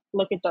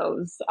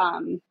those.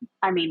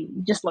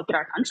 Just look at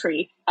our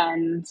country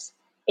and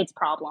its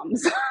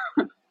problems.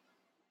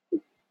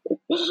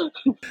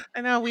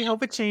 I know, we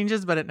hope it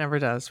changes, but it never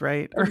does,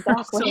 right?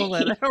 Exactly.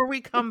 Or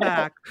we come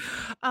back.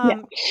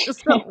 Well,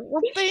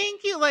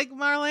 thank you. Like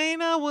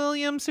Marlena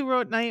Williams, who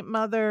wrote Night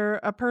Mother,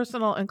 A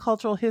Personal and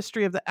Cultural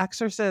History of the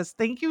Exorcist.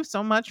 Thank you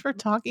so much for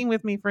talking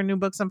with me for New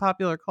Books in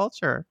Popular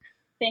Culture.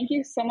 Thank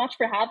you so much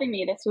for having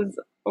me. This was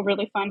a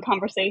really fun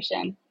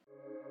conversation.